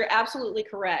 Yes, you're absolutely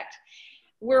correct.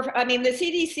 The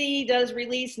CDC does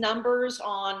release numbers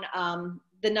on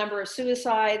the number of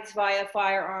suicides via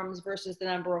firearms versus the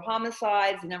number of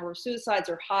homicides. The number of suicides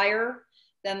are higher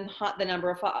than the number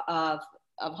of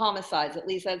homicides. At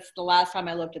least that's the last time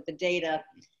I looked at the data.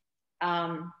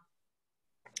 The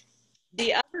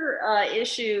other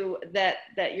issue that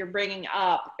you're bringing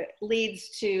up leads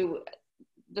to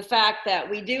the fact that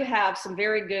we do have some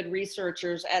very good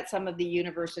researchers at some of the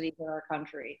universities in our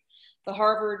country. The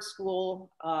Harvard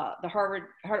School, the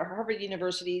Harvard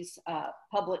University's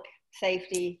public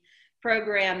safety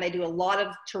program, they do a lot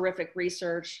of terrific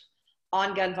research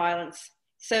on gun violence.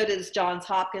 So does Johns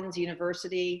Hopkins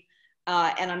University,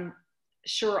 and I'm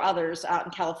sure others out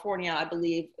in California. I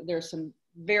believe there's some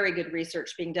very good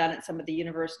research being done at some of the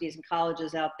universities and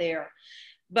colleges out there.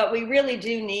 But we really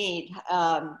do need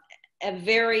a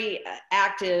very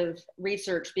active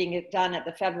research being done at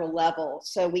the federal level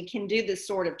so we can do this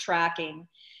sort of tracking,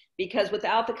 because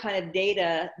without the kind of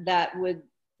data that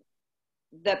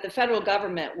the federal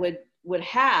government would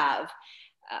have,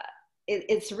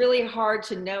 it's really hard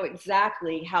to know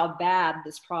exactly how bad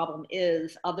this problem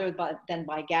is other than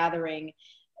by gathering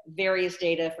various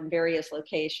data from various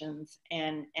locations,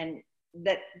 and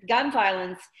that gun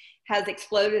violence has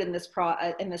exploded in this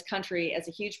country as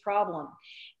a huge problem.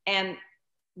 And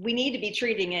we need to be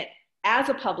treating it as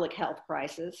a public health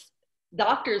crisis.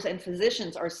 Doctors and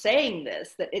physicians are saying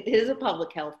this, that it is a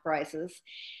public health crisis.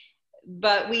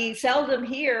 but we seldom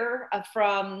hear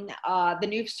from the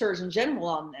new Surgeon General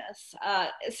on this.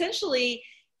 Essentially,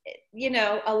 you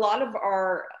know, a lot of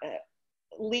our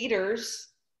leaders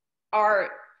are,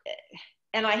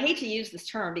 and I hate to use this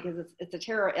term because it's a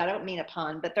terror, I don't mean a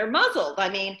pun, but they're muzzled. I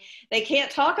mean, they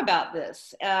can't talk about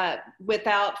this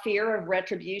without fear of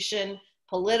retribution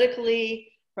politically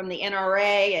from the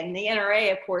NRA. And the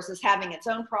NRA, of course, is having its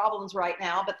own problems right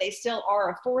now, but they still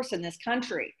are a force in this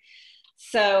country.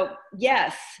 So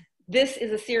yes, this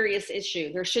is a serious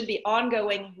issue. There should be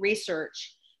ongoing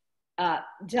research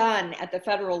done at the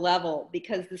federal level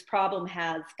because this problem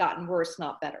has gotten worse,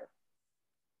 not better.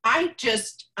 I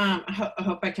just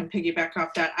hope I can piggyback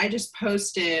off that. I just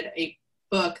posted a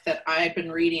book that I've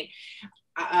been reading.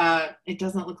 It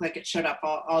doesn't look like it showed up.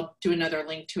 I'll do another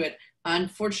link to it.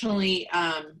 Unfortunately,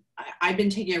 I've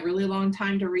been taking a really long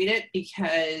time to read it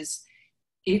because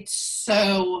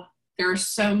there are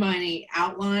so many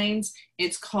outlines.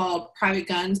 It's called Private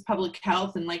Guns, Public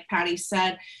Health, and like Patty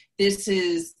said,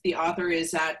 the author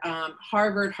is at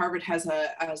Harvard. Harvard has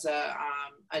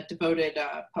a devoted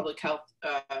public health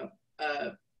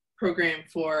program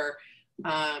for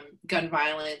gun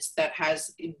violence that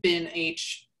has been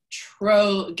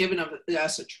given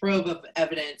us a trove of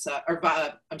evidence,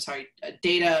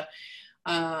 data.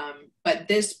 But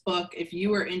this book, if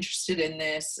you are interested in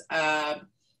this,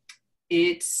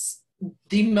 it's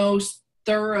the most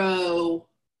thorough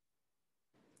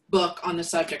book on the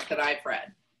subject that I've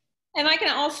read. And I can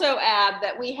also add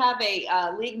that we have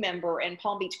a league member in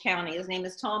Palm Beach County. His name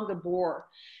is Tom Gabor,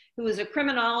 who is a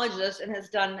criminologist and has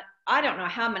done, I don't know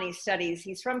how many studies.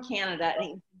 He's from Canada,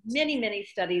 and many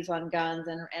studies on guns.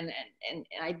 And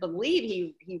I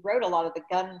believe he wrote a lot of the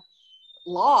gun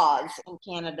laws in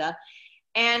Canada.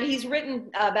 And he's written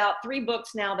about 3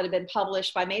 books now that have been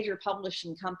published by major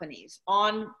publishing companies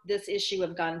on this issue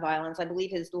of gun violence. I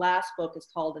believe his last book is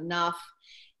called Enough.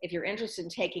 If you're interested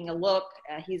in taking a look,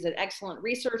 he's an excellent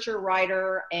researcher,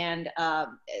 writer, and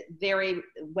very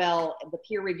well, the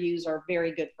peer reviews are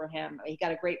very good for him. He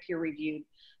got a great peer-reviewed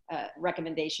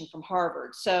recommendation from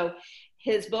Harvard. So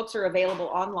his books are available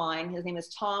online. His name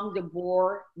is Tom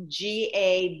Gabor,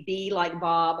 G-A-B like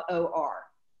Bob, O-R.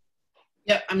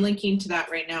 Yep, I'm linking to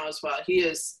that right now as well.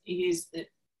 He's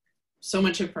so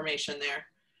much information there.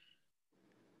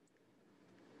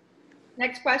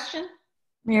 Next question.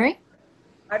 Mary?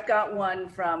 I've got one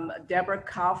from Deborah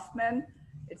Kaufman.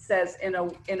 It says, in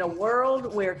a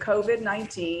world where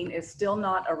COVID-19 is still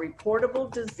not a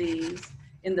reportable disease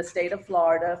in the state of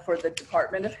Florida for the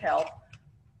Department of Health,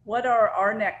 what are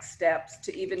our next steps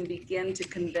to even begin to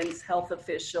convince health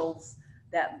officials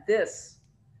that this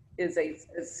is a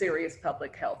serious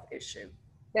public health issue?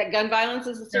 That gun violence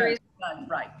is a serious gun,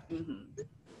 right. Mm-hmm.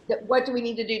 What do we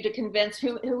need to do to convince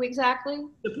who exactly?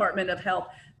 Department of Health.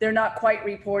 They're not quite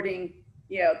reporting,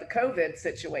 the COVID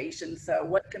situation. So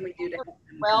what can we do to help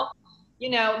them? Well,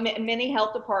 many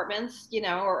health departments,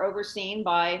 are overseen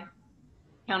by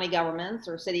county governments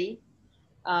or city.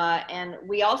 And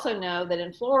we also know that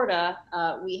in Florida,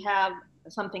 we have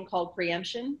something called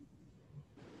preemption,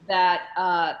 that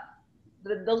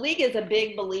the league is a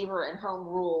big believer in home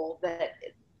rule, that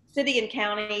city and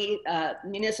county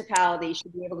municipalities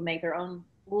should be able to make their own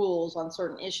rules on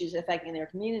certain issues affecting their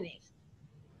communities.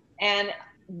 And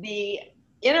the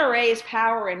NRA's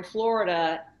power in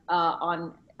Florida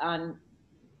on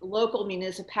local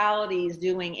municipalities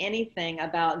doing anything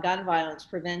about gun violence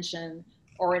prevention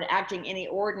or enacting any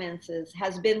ordinances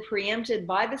has been preempted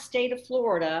by the state of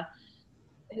Florida,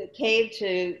 who caved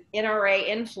to NRA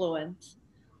influence.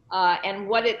 And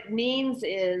what it means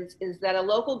is that a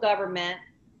local government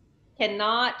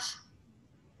cannot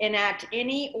enact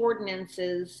any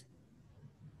ordinances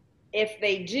if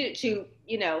they do to,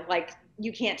 like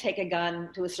you can't take a gun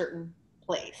to a certain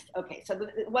place. Okay, so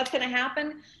what's going to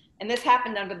happen? And this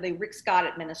happened under the Rick Scott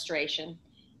administration.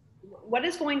 What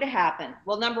is going to happen?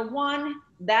 Well, number one,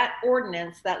 that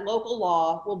ordinance, that local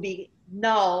law will be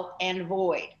null and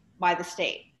void by the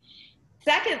state.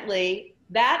 Secondly,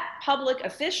 that public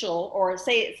official, or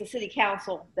say it's the city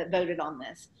council that voted on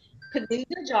this, could lose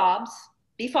their jobs,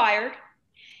 be fired,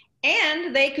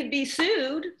 and they could be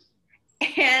sued,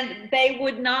 and they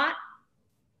would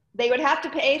have to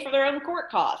pay for their own court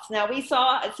costs. Now, we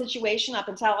saw a situation up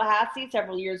in Tallahassee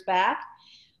several years back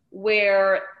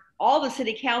where all the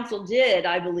city council did,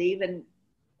 I believe, and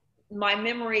my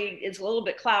memory is a little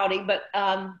bit cloudy, but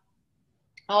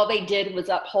all they did was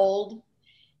uphold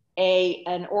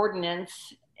an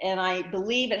ordinance, and I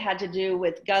believe it had to do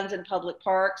with guns in public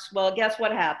parks. Well, guess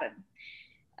what happened?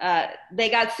 They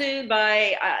got sued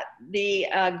by the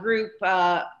group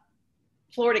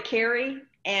Florida Carry,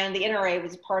 and the NRA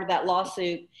was a part of that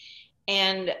lawsuit.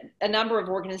 And a number of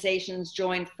organizations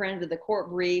joined Friend of the Court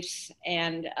briefs,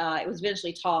 and it was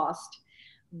eventually tossed.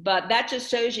 But that just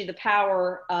shows you the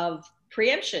power of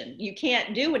preemption. You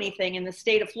can't do anything in the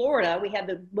state of Florida. We have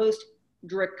the most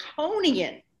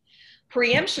draconian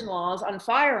preemption laws on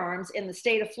firearms in the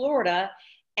state of Florida,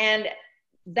 and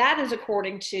that is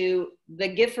according to the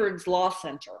Giffords Law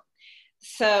Center.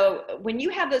 So when you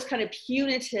have those kind of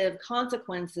punitive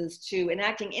consequences to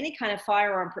enacting any kind of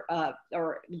firearm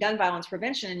or gun violence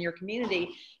prevention in your community,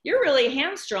 you're really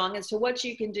hamstrung as to what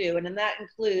you can do. And then that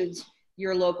includes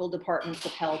your local departments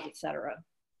of health, et cetera.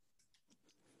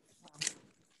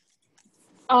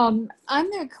 On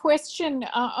the question,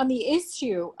 on the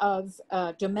issue of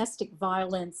domestic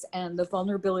violence and the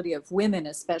vulnerability of women,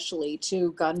 especially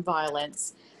to gun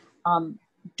violence,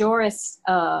 Doris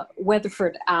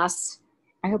Weatherford asked,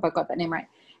 I hope I got that name right,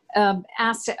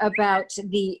 asked about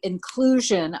the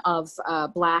inclusion of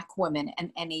Black women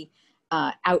and any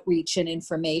outreach and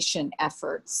information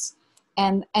efforts.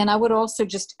 And I would also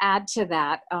just add to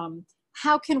that,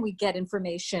 how can we get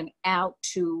information out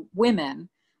to women,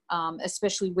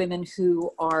 especially women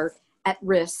who are at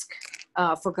risk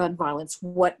for gun violence,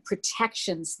 what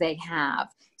protections they have?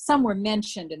 Some were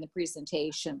mentioned in the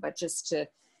presentation, but just to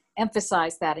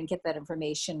emphasize that and get that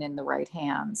information in the right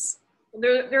hands.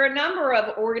 There are a number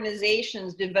of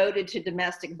organizations devoted to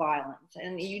domestic violence,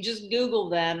 and you just Google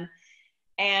them,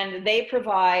 and they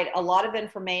provide a lot of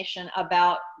information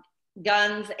about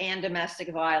guns and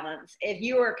domestic violence. If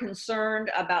you are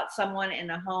concerned about someone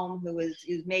in a home who is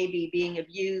maybe being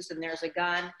abused and there's a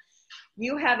gun,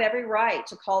 you have every right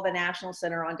to call the National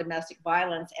Center on Domestic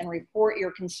Violence and report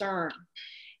your concern,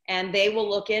 and they will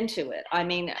look into it. I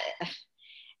mean,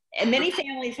 and many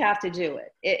families have to do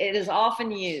it. It is often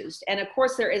used. And of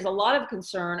course, there is a lot of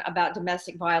concern about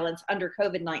domestic violence under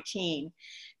COVID-19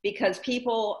 because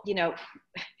people, you know,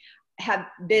 have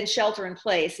been shelter in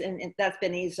place, and that's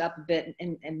been eased up a bit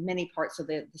in many parts of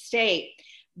the state,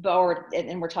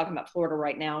 and we're talking about Florida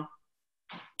right now.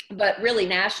 But really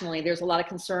nationally, there's a lot of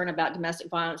concern about domestic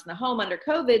violence in the home under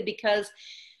COVID because,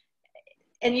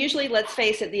 and usually, let's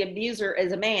face it, the abuser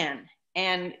is a man.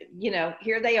 And, you know,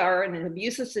 here they are in an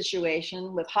abusive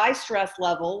situation with high stress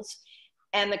levels.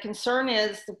 And the concern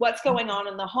is what's going on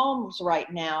in the homes right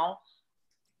now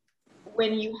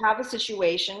when you have a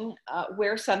situation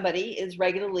where somebody is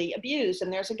regularly abused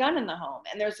and there's a gun in the home.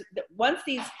 And once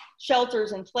these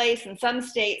shelters in place, and some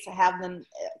states have them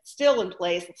still in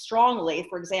place strongly,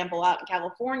 for example, out in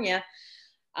California,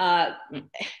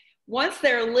 once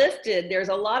they're lifted, there's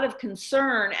a lot of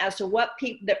concern as to what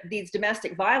these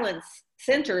domestic violence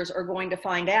centers are going to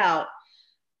find out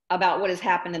about what has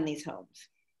happened in these homes.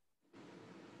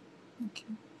 Okay.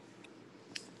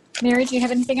 Mary, do you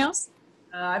have anything else?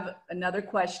 I have another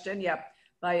question,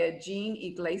 by Jean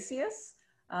Iglesias.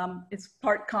 It's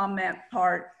part comment,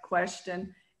 part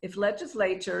question. If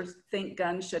legislatures think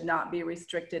guns should not be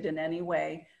restricted in any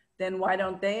way, then why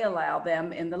don't they allow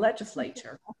them in the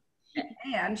legislature?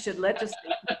 And should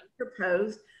legislation be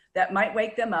proposed that might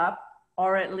wake them up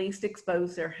or at least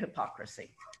expose their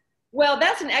hypocrisy? Well,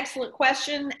 that's an excellent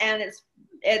question, and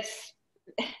it's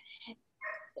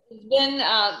been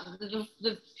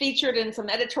featured in some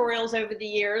editorials over the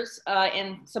years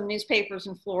in some newspapers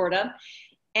in Florida.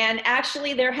 And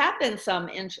actually, there have been some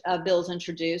bills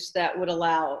introduced that would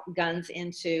allow guns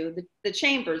into the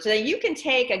chambers. So you can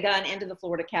take a gun into the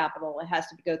Florida Capitol. It has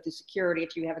to go through security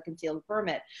if you have a concealed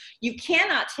permit. You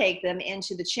cannot take them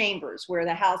into the chambers where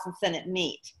the House and Senate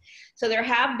meet. So there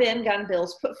have been gun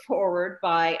bills put forward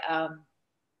by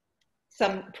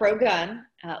some pro-gun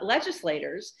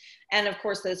legislators. And of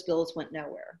course, those bills went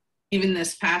nowhere. Even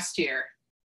this past year.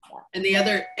 And the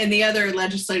other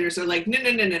legislators are like, no.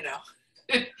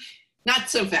 Not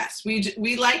so fast.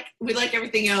 We like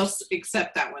everything else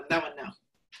except that one. That one, no.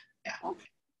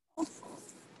 Yeah.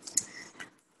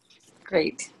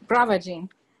 Great. Bravo, Jean.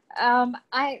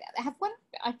 I have one,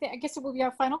 I guess it will be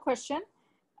our final question,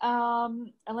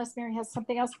 unless Mary has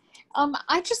something else.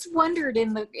 I just wondered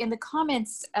in the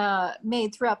comments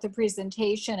made throughout the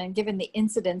presentation and given the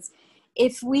incidents,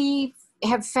 if we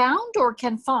have found or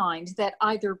can find that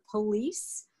either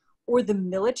police or the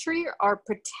military are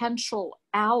potential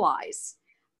allies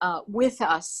with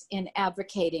us in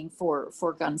advocating for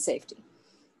gun safety.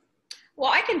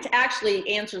 Well, I can actually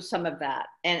answer some of that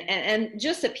and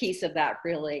just a piece of that,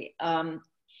 really.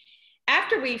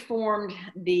 After we formed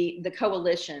the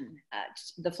coalition,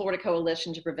 the Florida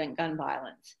Coalition to Prevent Gun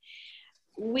Violence,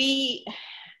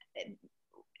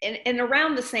 and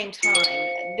around the same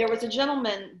time, there was a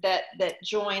gentleman that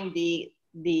joined the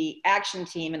the action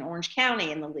team in Orange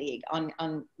County in the league on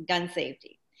gun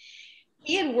safety.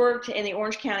 He had worked in the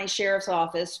Orange County Sheriff's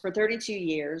Office for 32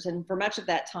 years, and for much of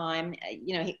that time,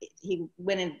 you know, he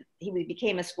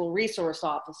became a school resource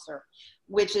officer,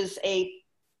 which is a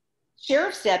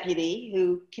sheriff's deputy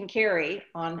who can carry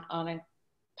on a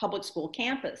public school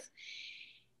campus.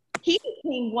 He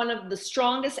became one of the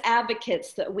strongest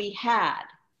advocates that we had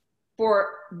for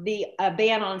the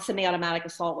ban on semi-automatic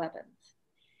assault weapons.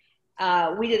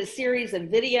 We did a series of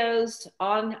videos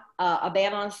on a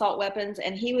ban on assault weapons,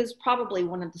 and he was probably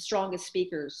one of the strongest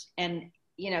speakers. And,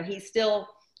 you know, he still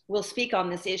will speak on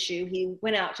this issue. He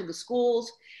went out to the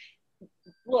schools.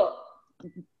 Look,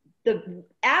 the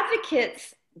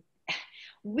advocates,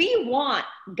 we want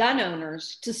gun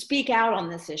owners to speak out on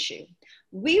this issue.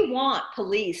 We want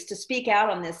police to speak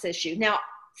out on this issue. Now,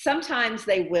 sometimes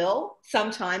they will,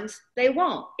 sometimes they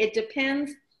won't. It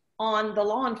depends on the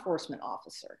law enforcement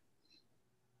officer.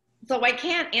 So I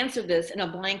can't answer this in a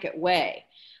blanket way,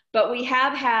 but we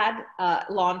have had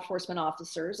law enforcement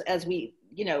officers, as we,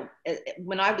 you know,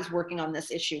 when I was working on this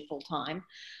issue full time,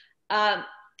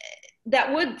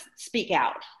 that would speak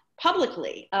out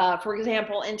publicly. For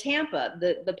example, in Tampa,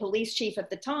 the police chief at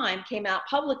the time came out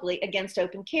publicly against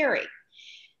open carry.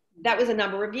 That was a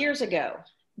number of years ago.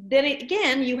 Then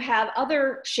again, you have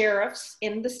other sheriffs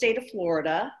in the state of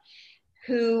Florida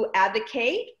who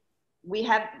advocate.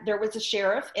 There was a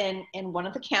sheriff in one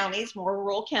of the counties, more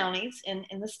rural counties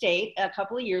in the state a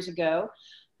couple of years ago,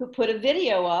 who put a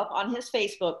video up on his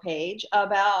Facebook page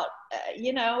about,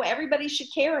 you know, everybody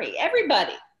should carry,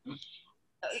 everybody.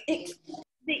 It's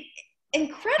the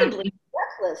incredibly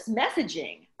reckless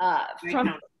messaging from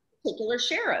a particular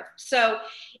sheriff. So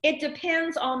it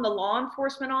depends on the law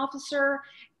enforcement officer.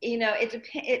 You know,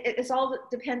 it's all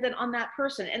dependent on that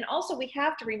person. And also we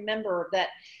have to remember that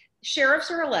sheriffs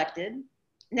are elected.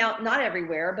 Now, not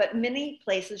everywhere, but many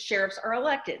places sheriffs are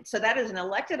elected. So that is an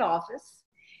elected office,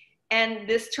 and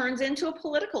this turns into a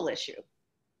political issue.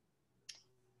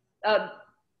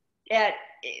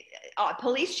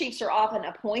 Police chiefs are often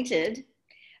appointed,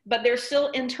 but there's still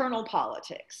internal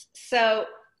politics. So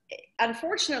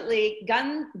unfortunately,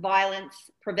 gun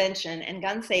violence prevention and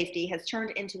gun safety has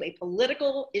turned into a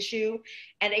political issue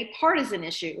and a partisan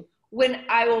issue, when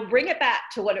I will bring it back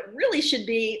to what it really should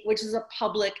be, which is a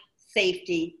public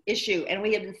safety issue. And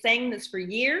we have been saying this for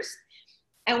years,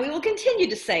 and we will continue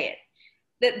to say it,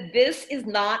 that this is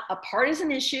not a partisan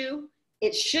issue.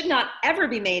 It should not ever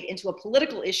be made into a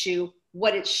political issue.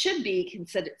 What it should be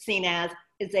seen as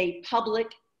is a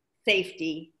public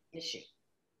safety issue.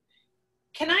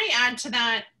 Can I add to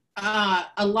that?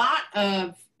 A lot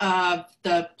of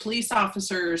the police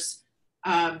officers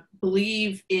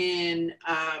believe in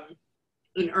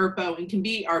IRPO and can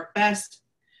be our best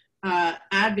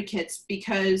advocates,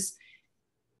 because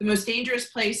the most dangerous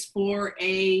place for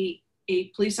a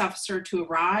police officer to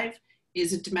arrive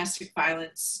is a domestic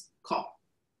violence call.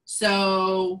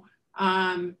 So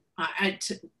Patty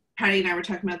and I were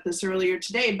talking about this earlier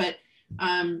today, but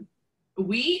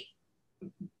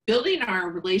building our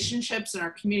relationships and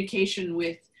our communication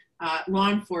with law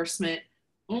enforcement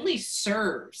only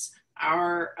serves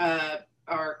our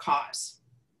cause.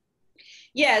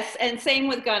 Yes, and same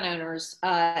with gun owners.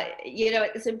 You know,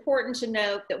 it's important to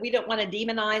note that we don't want to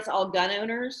demonize all gun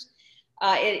owners.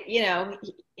 You know,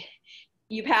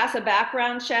 you pass a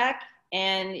background check,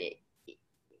 and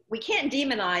we can't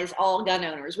demonize all gun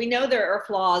owners. We know there are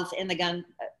flaws in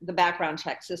the background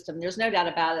check system. There's no doubt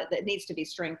about it, that needs to be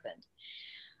strengthened.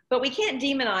 But we can't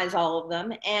demonize all of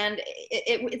them, and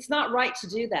it's not right to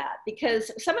do that, because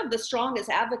some of the strongest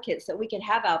advocates that we could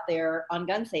have out there on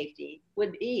gun safety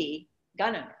would be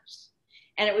gun owners.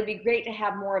 And it would be great to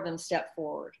have more of them step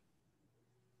forward.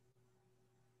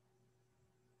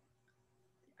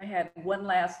 I had one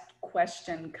last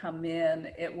question come in.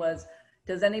 It was,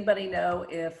 does anybody know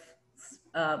if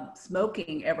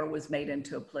smoking ever was made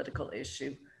into a political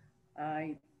issue?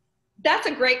 That's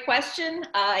a great question.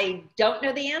 I don't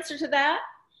know the answer to that.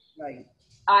 Right.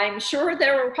 I'm sure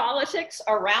there were politics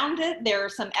around it.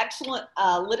 There's some excellent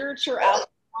literature out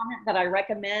on it that I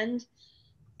recommend.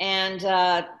 And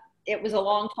it was a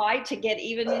long fight to get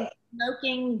even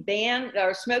smoking banned,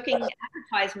 or smoking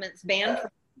advertisements banned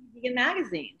from TV and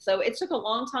magazines. So it took a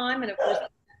long time. And of course,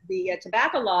 the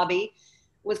tobacco lobby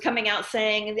was coming out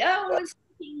saying, oh,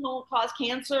 smoking will cause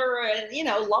cancer, and, you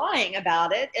know, lying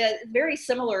about it. It's very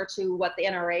similar to what the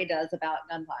NRA does about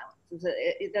gun violence.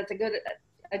 That's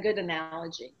a good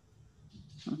analogy.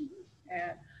 And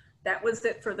that was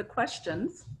it for the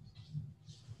questions.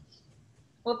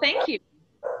 Well, thank you.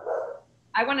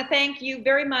 I want to thank you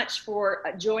very much for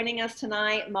joining us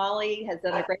tonight. Molly has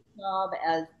done a great job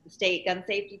as the state gun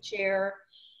safety chair.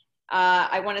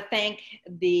 I want to thank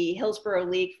the Hillsborough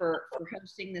League for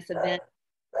hosting this event.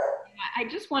 I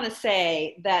just want to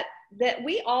say that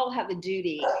we all have a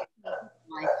duty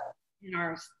in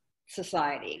our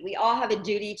society. We all have a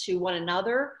duty to one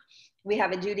another. We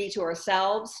have a duty to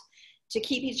ourselves to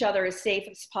keep each other as safe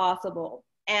as possible.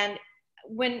 And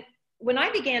when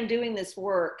I began doing this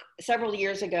work several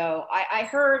years ago, I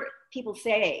heard people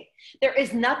say, there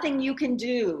is nothing you can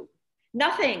do.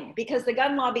 Nothing, because the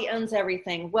gun lobby owns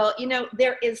everything. Well, you know,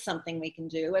 there is something we can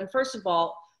do. And first of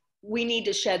all, we need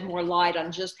to shed more light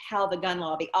on just how the gun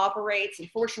lobby operates.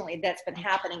 And fortunately, that's been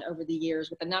happening over the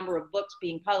years with a number of books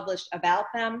being published about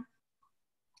them.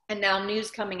 And now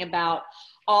news coming about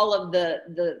all of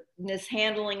the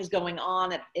mishandlings going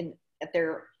on at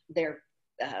their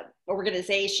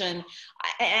organization,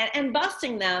 and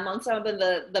busting them on some of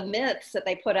the myths that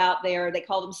they put out there. They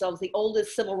call themselves the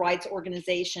oldest civil rights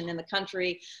organization in the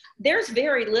country. There's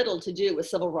very little to do with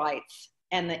civil rights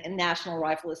and the National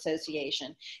Rifle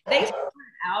Association. They started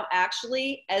out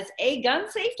actually as a gun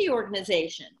safety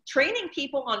organization, training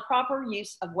people on proper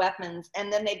use of weapons,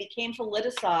 and then they became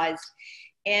politicized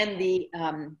in the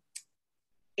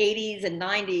 80s and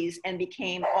 90s and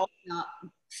became all about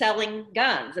selling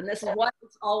guns. And this is what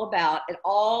it's all about. It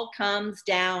all comes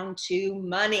down to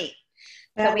money.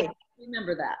 So we have to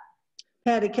remember that.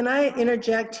 Patty, can I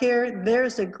interject here?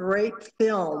 There's a great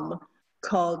film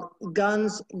called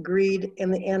Guns, Greed,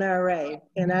 and the NRA.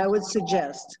 And I would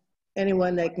suggest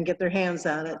anyone that can get their hands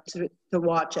on it to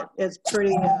watch it. It's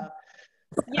pretty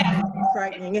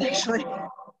frightening, actually.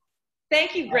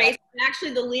 Thank you, Grace.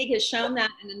 Actually, the League has shown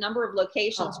that in a number of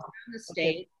locations around the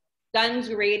state. Guns,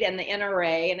 Greed, and the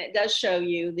NRA, and it does show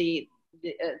you the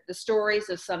stories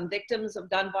of some victims of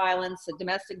gun violence, a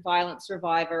domestic violence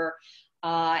survivor,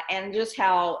 and just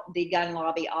how the gun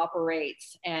lobby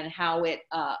operates and how it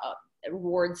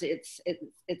rewards its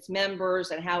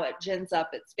members and how it gins up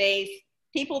its base.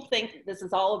 People think that this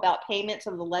is all about payment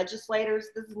to the legislators.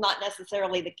 This is not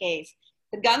necessarily the case.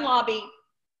 The gun lobby,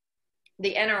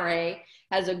 the NRA,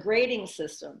 has a grading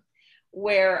system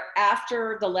where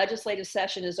after the legislative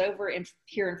session is over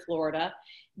here in Florida,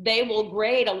 they will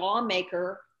grade a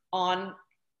lawmaker on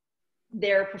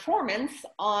their performance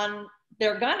on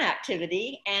their gun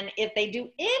activity. And if they do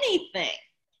anything,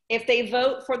 if they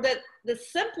vote for the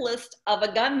simplest of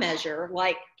a gun measure,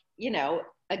 like, you know,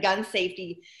 a gun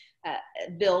safety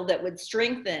bill that would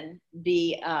strengthen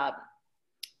the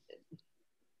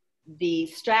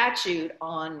statute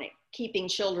on keeping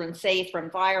children safe from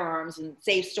firearms and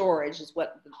safe storage is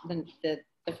what the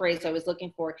phrase I was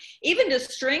looking for. Even to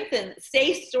strengthen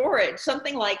safe storage,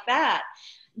 something like that,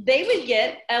 they would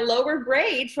get a lower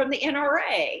grade from the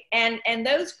NRA. And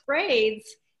those grades,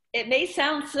 it may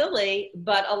sound silly,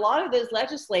 but a lot of those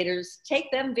legislators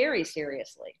take them very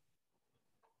seriously.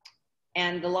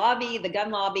 And the lobby, the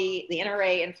gun lobby, the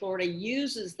NRA in Florida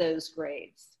uses those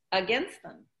grades against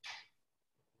them.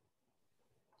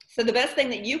 So the best thing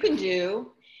that you can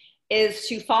do is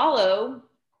to follow,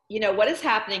 you know, what is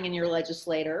happening in your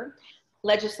legislature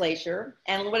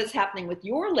and what is happening with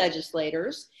your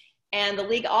legislators. And the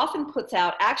League often puts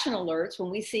out action alerts when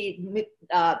we see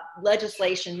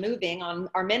legislation moving on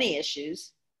our many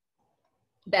issues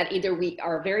that either we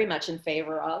are very much in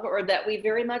favor of or that we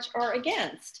very much are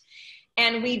against.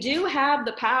 And we do have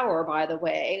the power, by the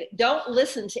way. Don't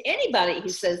listen to anybody who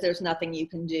says there's nothing you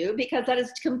can do, because that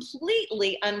is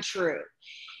completely untrue.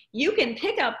 You can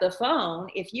pick up the phone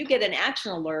if you get an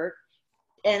action alert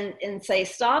and say,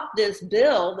 stop this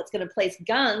bill that's going to place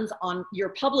guns on your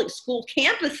public school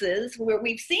campuses, where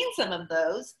we've seen some of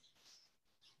those,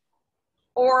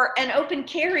 or an open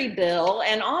carry bill,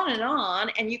 and on,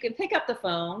 and you can pick up the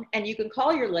phone and you can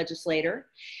call your legislator.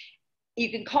 You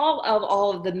can call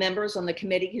all of the members on the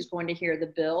committee who's going to hear the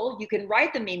bill. You can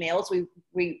write them emails.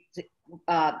 We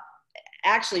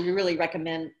really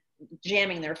recommend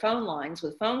jamming their phone lines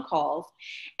with phone calls.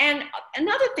 And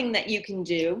another thing that you can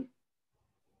do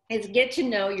is get to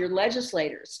know your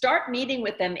legislators. Start meeting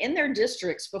with them in their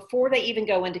districts before they even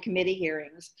go into committee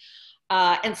hearings.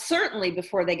 And certainly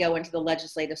before they go into the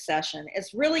legislative session.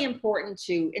 It's really important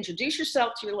to introduce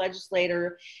yourself to your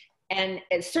legislator. And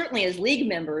certainly as League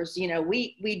members, you know,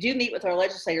 we do meet with our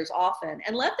legislators often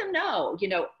and let them know, you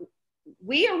know,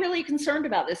 we are really concerned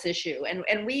about this issue,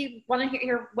 and we want to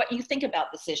hear what you think about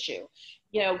this issue.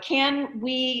 You know, can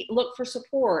we look for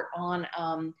support on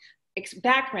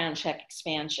background check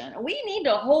expansion? We need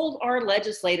to hold our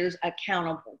legislators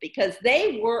accountable because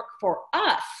they work for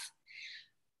us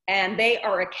and they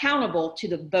are accountable to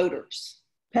the voters.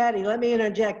 Patty, let me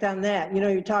interject on that. You know,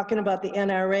 you're talking about the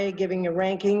NRA giving a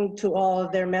ranking to all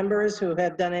of their members who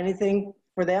have done anything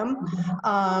for them.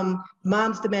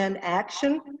 Moms Demand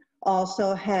Action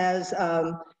also has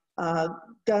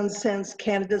Gun Sense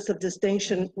Candidates of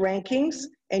Distinction rankings,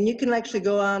 and you can actually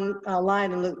go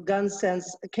online and look at Gun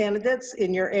Sense candidates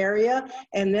in your area,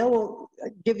 and they will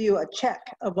give you a check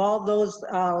of all those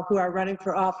who are running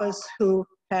for office who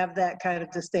have that kind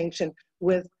of distinction,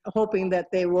 with hoping that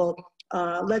they will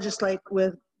legislate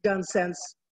with gun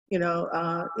sense,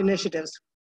 initiatives.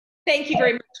 Thank you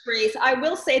very much, Grace. I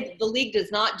will say that the league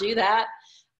does not do that.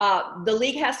 The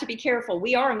league has to be careful.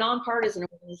 We are a nonpartisan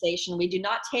organization. We do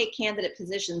not take candidate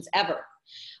positions ever.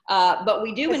 But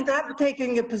we do. It's not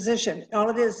taking a position. All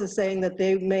it is saying that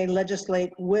they may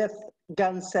legislate with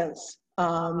gun sense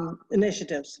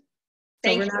initiatives.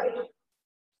 Thank you.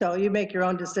 So you make your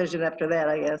own decision after that,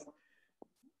 I guess.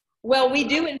 Well, we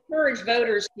do encourage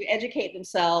voters to educate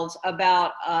themselves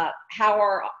about how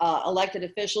our elected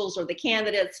officials or the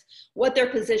candidates, what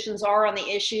their positions are on the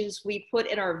issues. We put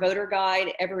in our voter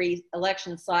guide every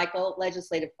election cycle,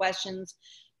 legislative questions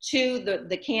to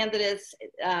the candidates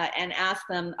and ask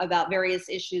them about various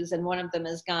issues, and one of them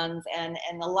is guns, and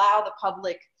allow the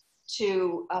public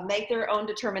to make their own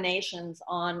determinations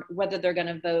on whether they're going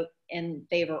to vote in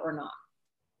favor or not.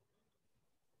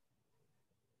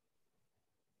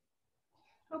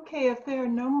 Okay, if there are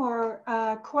no more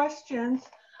questions,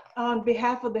 on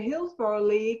behalf of the Hillsborough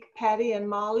League, Patty and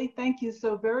Molly, thank you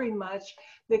so very much.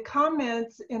 The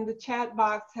comments in the chat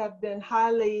box have been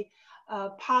highly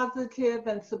positive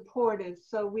and supportive,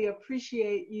 so we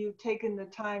appreciate you taking the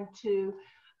time to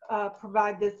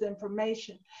provide this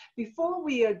information. Before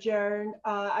we adjourn,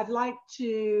 I'd like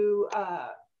to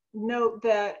note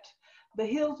that the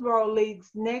Hillsborough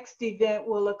League's next event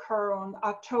will occur on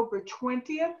October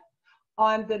 20th.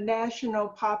 On the National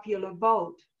Popular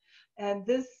Vote. And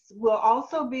this will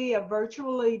also be a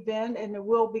virtual event, and it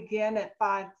will begin at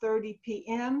 5:30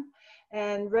 p.m.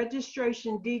 and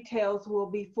registration details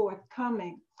will be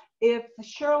forthcoming. If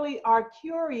Shirley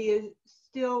Arcuri is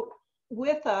still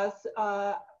with us,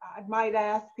 I might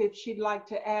ask if she'd like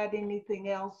to add anything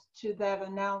else to that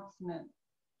announcement.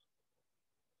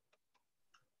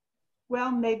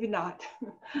 Well, maybe not.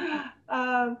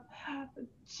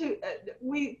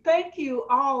 We thank you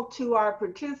all to our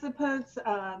participants.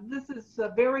 This is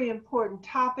a very important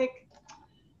topic,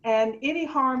 and any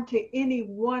harm to any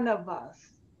one of us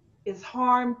is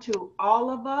harm to all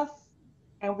of us,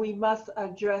 and we must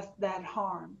address that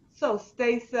harm. So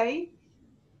stay safe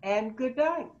and good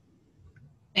night.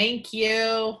 Thank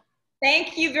you.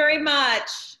 Thank you very much.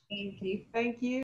 Thank you. Thank you.